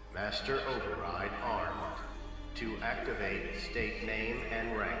 Master Override armed. To activate, state name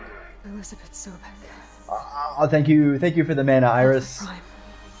and rank. Elizabeth Sobek. Oh, thank you for the mana, Iris.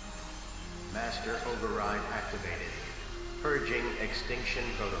 Master Override activated. Purging Extinction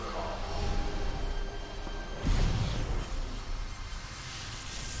Protocol.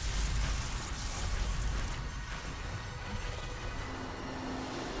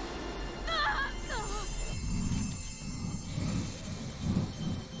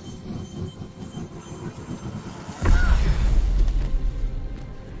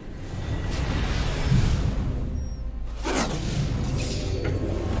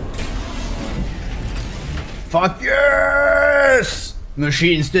 Fuck yes!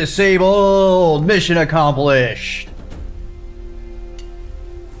 Machines disabled! Mission accomplished!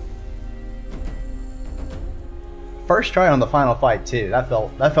 First try on the final fight too. That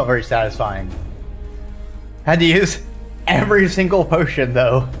felt very satisfying. Had to use every single potion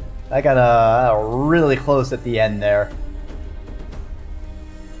though. I got really close at the end there.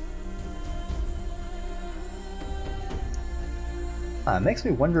 It makes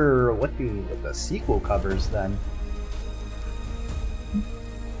me wonder what the sequel covers then.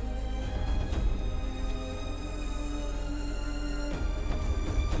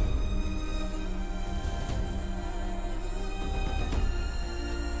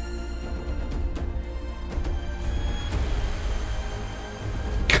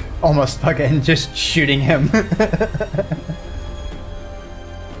 Almost fucking just shooting him.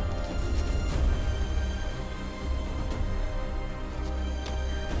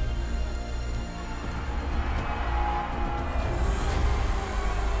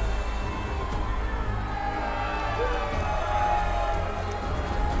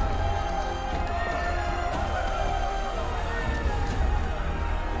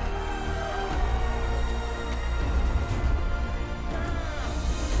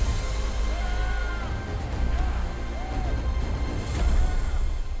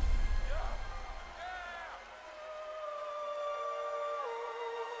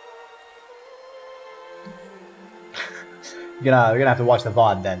 You're gonna have to watch the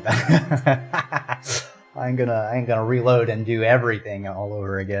VOD then. I ain't gonna reload and do everything all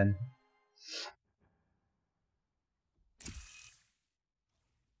over again.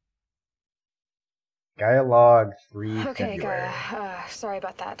 Dialogue 3 Okay, February. Gaia. Sorry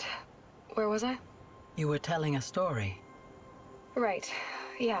about that. Where was I? You were telling a story. Right.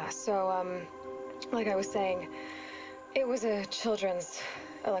 Yeah, so, like I was saying, it was a children's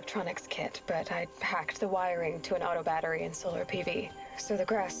electronics kit, but I hacked the wiring to an auto battery and solar PV. So the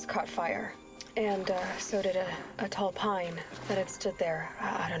grass caught fire. And, so did a tall pine that had stood there,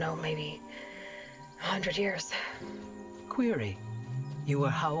 I don't know, maybe 100 years. Query. You were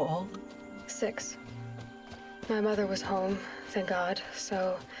how old? 6. My mother was home, thank God,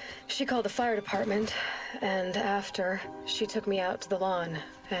 so she called the fire department, and after, she took me out to the lawn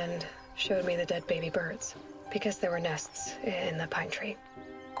and showed me the dead baby birds, because there were nests in the pine tree.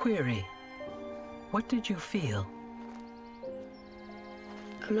 Query. What did you feel?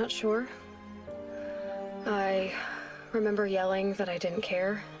 I'm not sure. I remember yelling that I didn't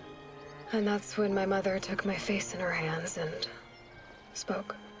care, and that's when my mother took my face in her hands and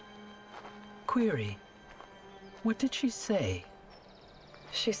spoke. Query. What did she say?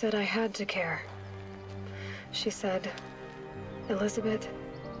 She said I had to care. She said, Elizabeth,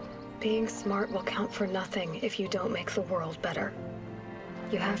 being smart will count for nothing if you don't make the world better.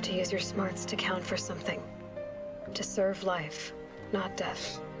 You have to use your smarts to count for something. To serve life, not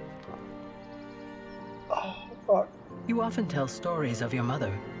death. Oh, fuck. You often tell stories of your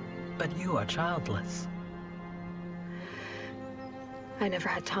mother, but you are childless. I never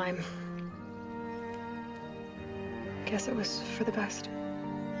had time. Guess it was for the best.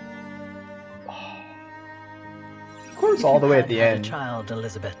 Of course, all the way at the end. A child,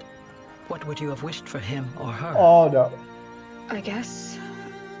 Elizabeth. What would you have wished for him or her? Oh no. I guess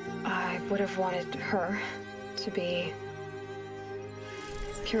I would have wanted her to be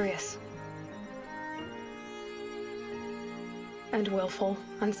curious. And willful,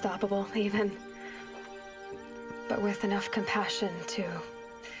 unstoppable, even. But with enough compassion to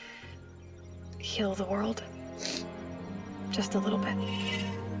heal the world. Just a little bit.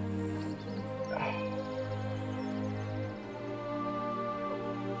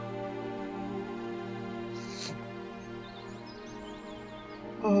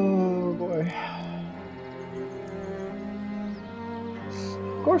 Oh boy.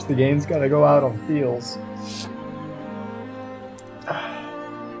 Of course the game's gotta go out on feels.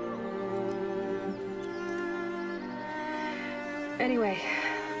 Anyway,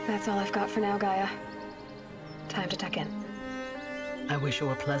 that's all I've got for now, Gaia. Time to tuck in. I wish you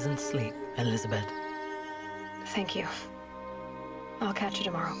a pleasant sleep, Elizabeth. Thank you. I'll catch you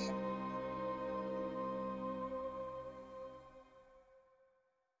tomorrow.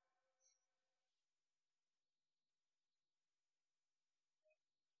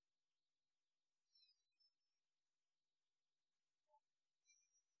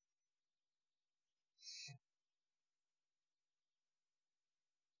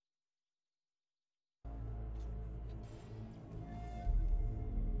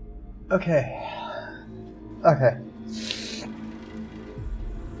 Okay. Okay.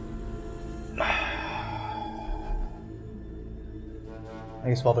 I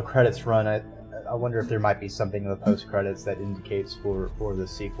guess while the credits run, I wonder if there might be something in the post-credits that indicates for the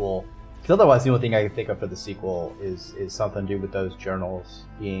sequel. Because otherwise, the only thing I can think of for the sequel is something to do with those journals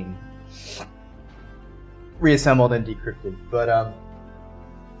being reassembled and decrypted. But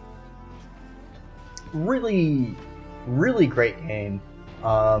really, really great game.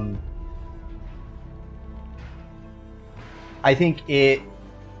 I think the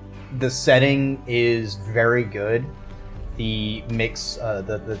setting is very good. The mix,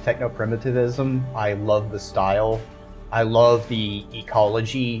 the techno-primitivism, I love the style. I love the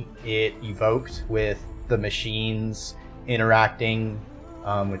ecology it evoked with the machines interacting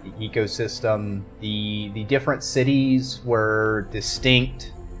with the ecosystem. The different cities were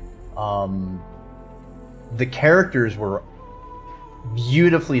distinct. The characters were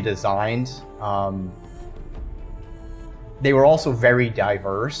beautifully designed. They were also very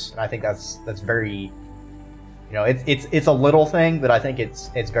diverse. I think that's very, you know, it's a little thing, but I think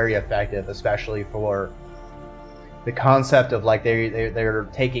it's very effective, especially for the concept of like they're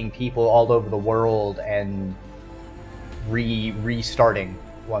taking people all over the world and restarting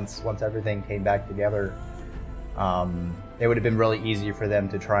once everything came back together. It would have been really easy for them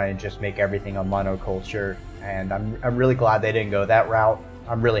to try and just make everything a monoculture, and I'm really glad they didn't go that route.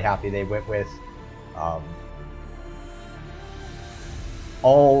 I'm really happy they went with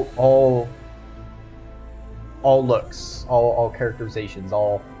all looks, all characterizations,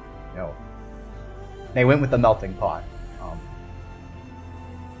 all, you know, they went with the melting pot.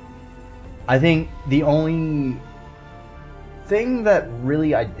 I think the only thing that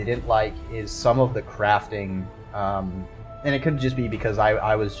really I didn't like is some of the crafting, and it could just be because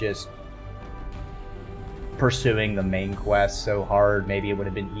I was just pursuing the main quest so hard. Maybe it would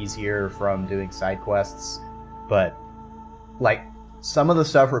have been easier from doing side quests, but like some of the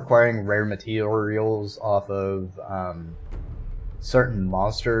stuff requiring rare materials off of certain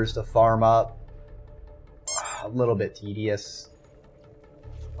monsters to farm up, a little bit tedious.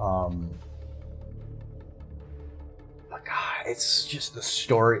 But God, it's just the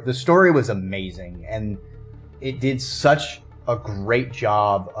story. The story was amazing, and it did such a great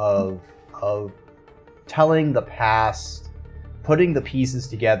job of telling the past, putting the pieces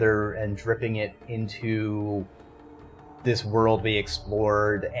together, and dripping it into this world we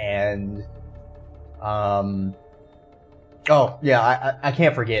explored. And oh yeah, I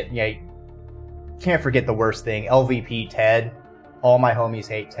can't forget. Yeah, can't forget the worst thing. LVP Ted. All my homies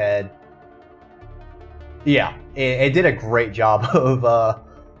hate Ted. Yeah, it did a great job of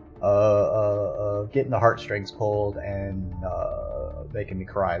getting the heartstrings pulled and making me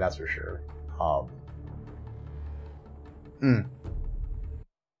cry. That's for sure.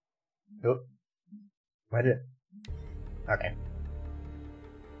 Oop. Why did it? Okay.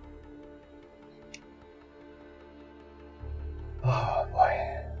 Oh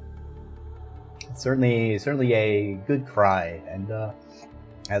boy. It's certainly a good cry, and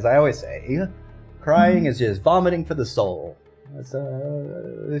as I always say, crying is just vomiting for the soul.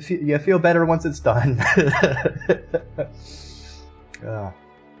 It's, you feel better once it's done.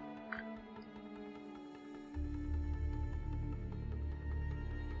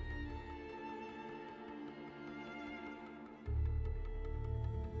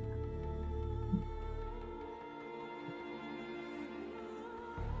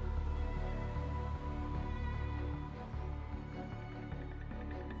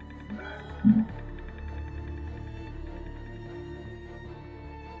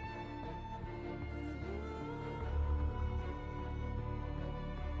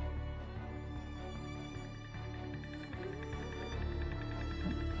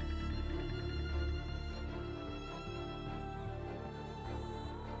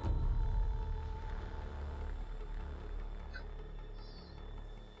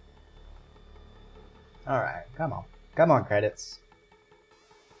 Alright, come on. Come on, credits.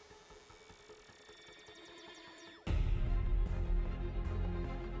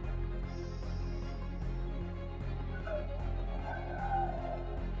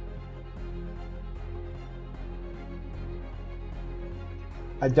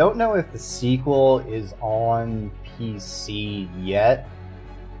 I don't know if the sequel is on PC yet,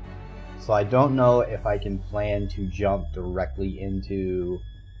 so I don't know if I can plan to jump directly into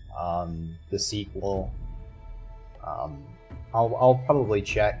the sequel. I'll probably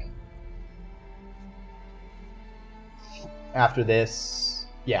check after this.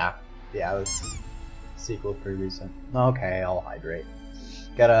 Yeah, this sequel is pretty recent. Okay, I'll hydrate.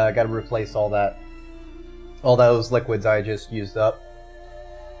 Gotta replace all those liquids I just used up.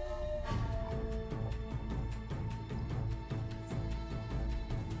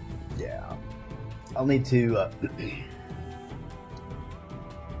 Yeah, I'll need to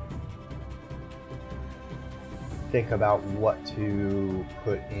think about what to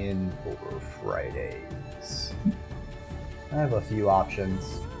put in for Fridays. I have a few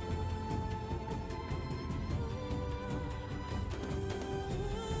options.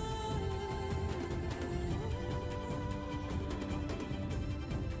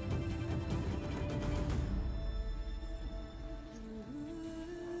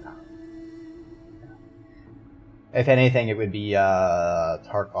 If anything, it would be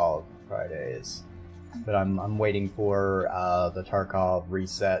Tarkov Fridays, but I'm waiting for the Tarkov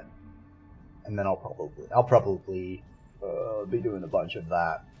reset, and then I'll probably be doing a bunch of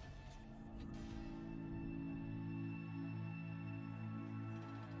that.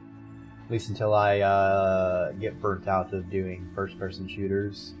 At least until I get burnt out of doing first-person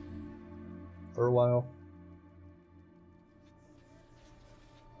shooters for a while.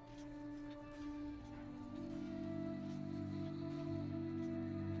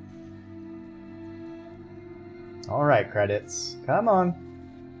 All right, credits. Come on.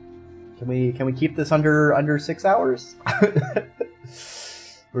 Can we keep this under 6 hours?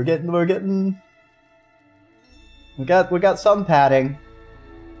 we got some padding.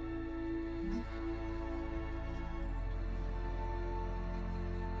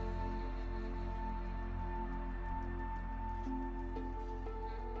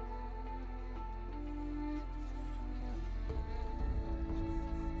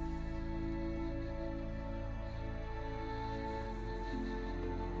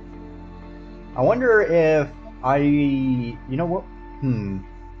 I wonder if you know what? You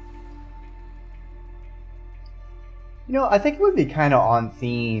know, I think it would be kind of on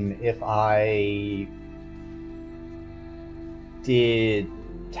theme if I did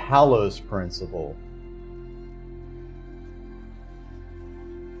Talos Principle.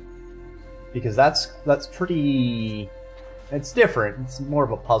 Because that's pretty... It's different. It's more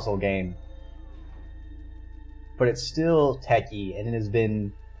of a puzzle game. But it's still techy, and it has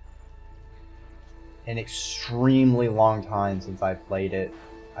been an extremely long time since I played it.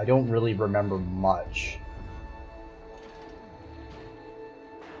 I don't really remember much.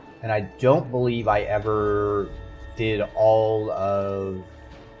 And I don't believe I ever did all of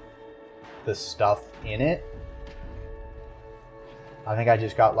the stuff in it. I think I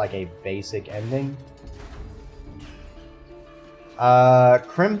just got like a basic ending.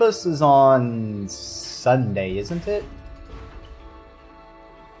 Crimbus is on Sunday, isn't it?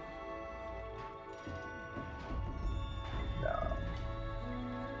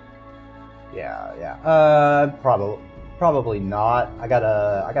 Yeah. Probably not. I got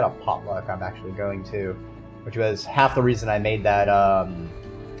a potluck I'm actually going to, which was half the reason I made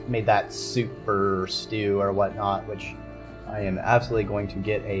that soup or stew or whatnot, which I am absolutely going to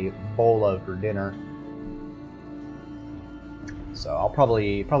get a bowl of for dinner. So I'll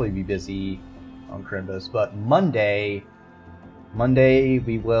probably be busy on Crimbus, but Monday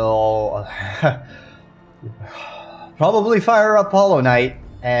we will probably fire up Hollow Knight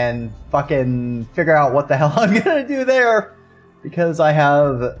and fucking figure out what the hell I'm gonna do there, because I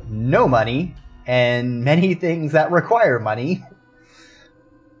have no money and many things that require money.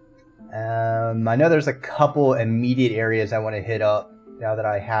 I know there's a couple immediate areas I want to hit up now that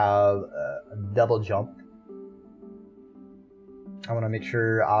I have a double jump. I want to make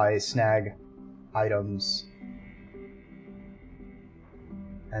sure I snag items.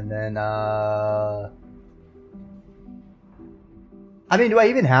 And then, I mean, do I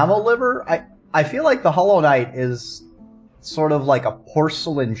even have a liver? I feel like the Hollow Knight is sort of like a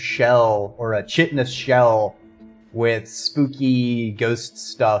porcelain shell or a chitinous shell with spooky ghost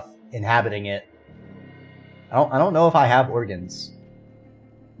stuff inhabiting it. I don't know if I have organs.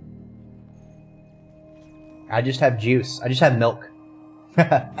 I just have juice. I just have milk.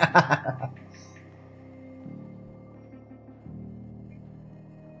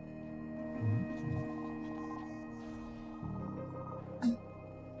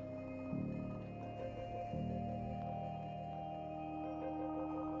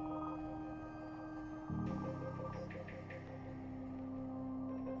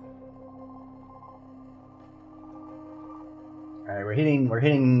 Alright, we're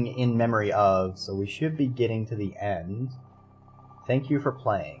hitting in memory of, so we should be getting to the end. Thank you for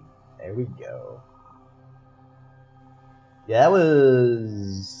playing. There we go. Yeah, that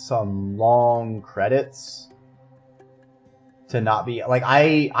was some long credits to not be like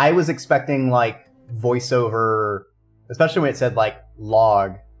I was expecting like voiceover, especially when it said like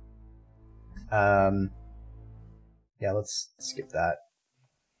log. Yeah, let's skip that.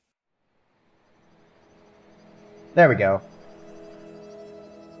 There we go.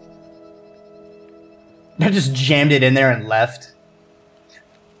 I just jammed it in there and left.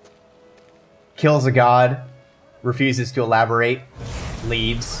 Kills a god. Refuses to elaborate.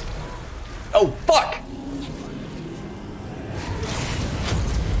 Leaves. Oh, fuck!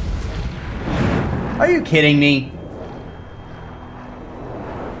 Are you kidding me?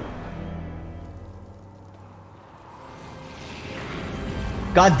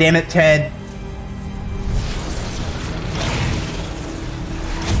 God damn it, Ted.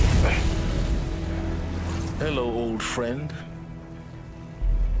 Hello, old friend.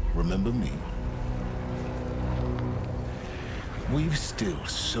 Remember me? We've still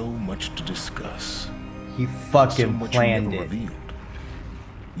so much to discuss. He fucking planned it. Revealed.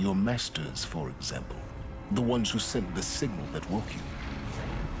 Your masters, for example. The ones who sent the signal that woke you.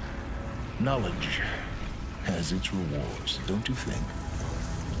 Knowledge has its rewards, don't you think?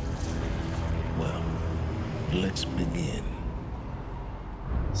 Well, let's begin.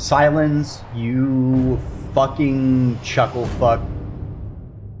 Silence, you fucking chuckle fuck.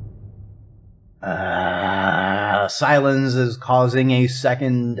 Silence is causing a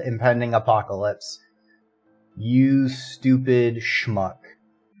second impending apocalypse. You stupid schmuck.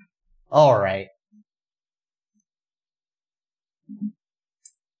 Alright.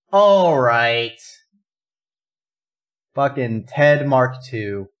 Alright. Fucking Ted Mark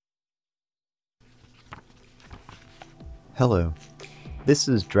II. Hello. This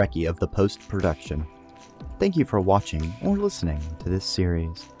is Dreki of the Post-Production. Thank you for watching or listening to this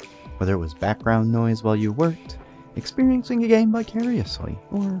series. Whether it was background noise while you worked, experiencing a game vicariously,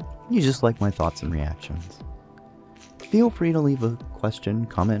 or you just like my thoughts and reactions. Feel free to leave a question,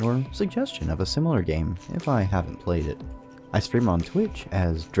 comment, or suggestion of a similar game if I haven't played it. I stream on Twitch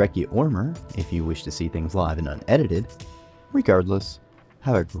as Dreki Ormer if you wish to see things live and unedited. Regardless,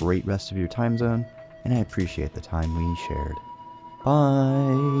 have a great rest of your time zone, and I appreciate the time we shared.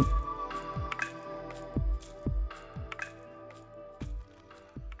 Bye!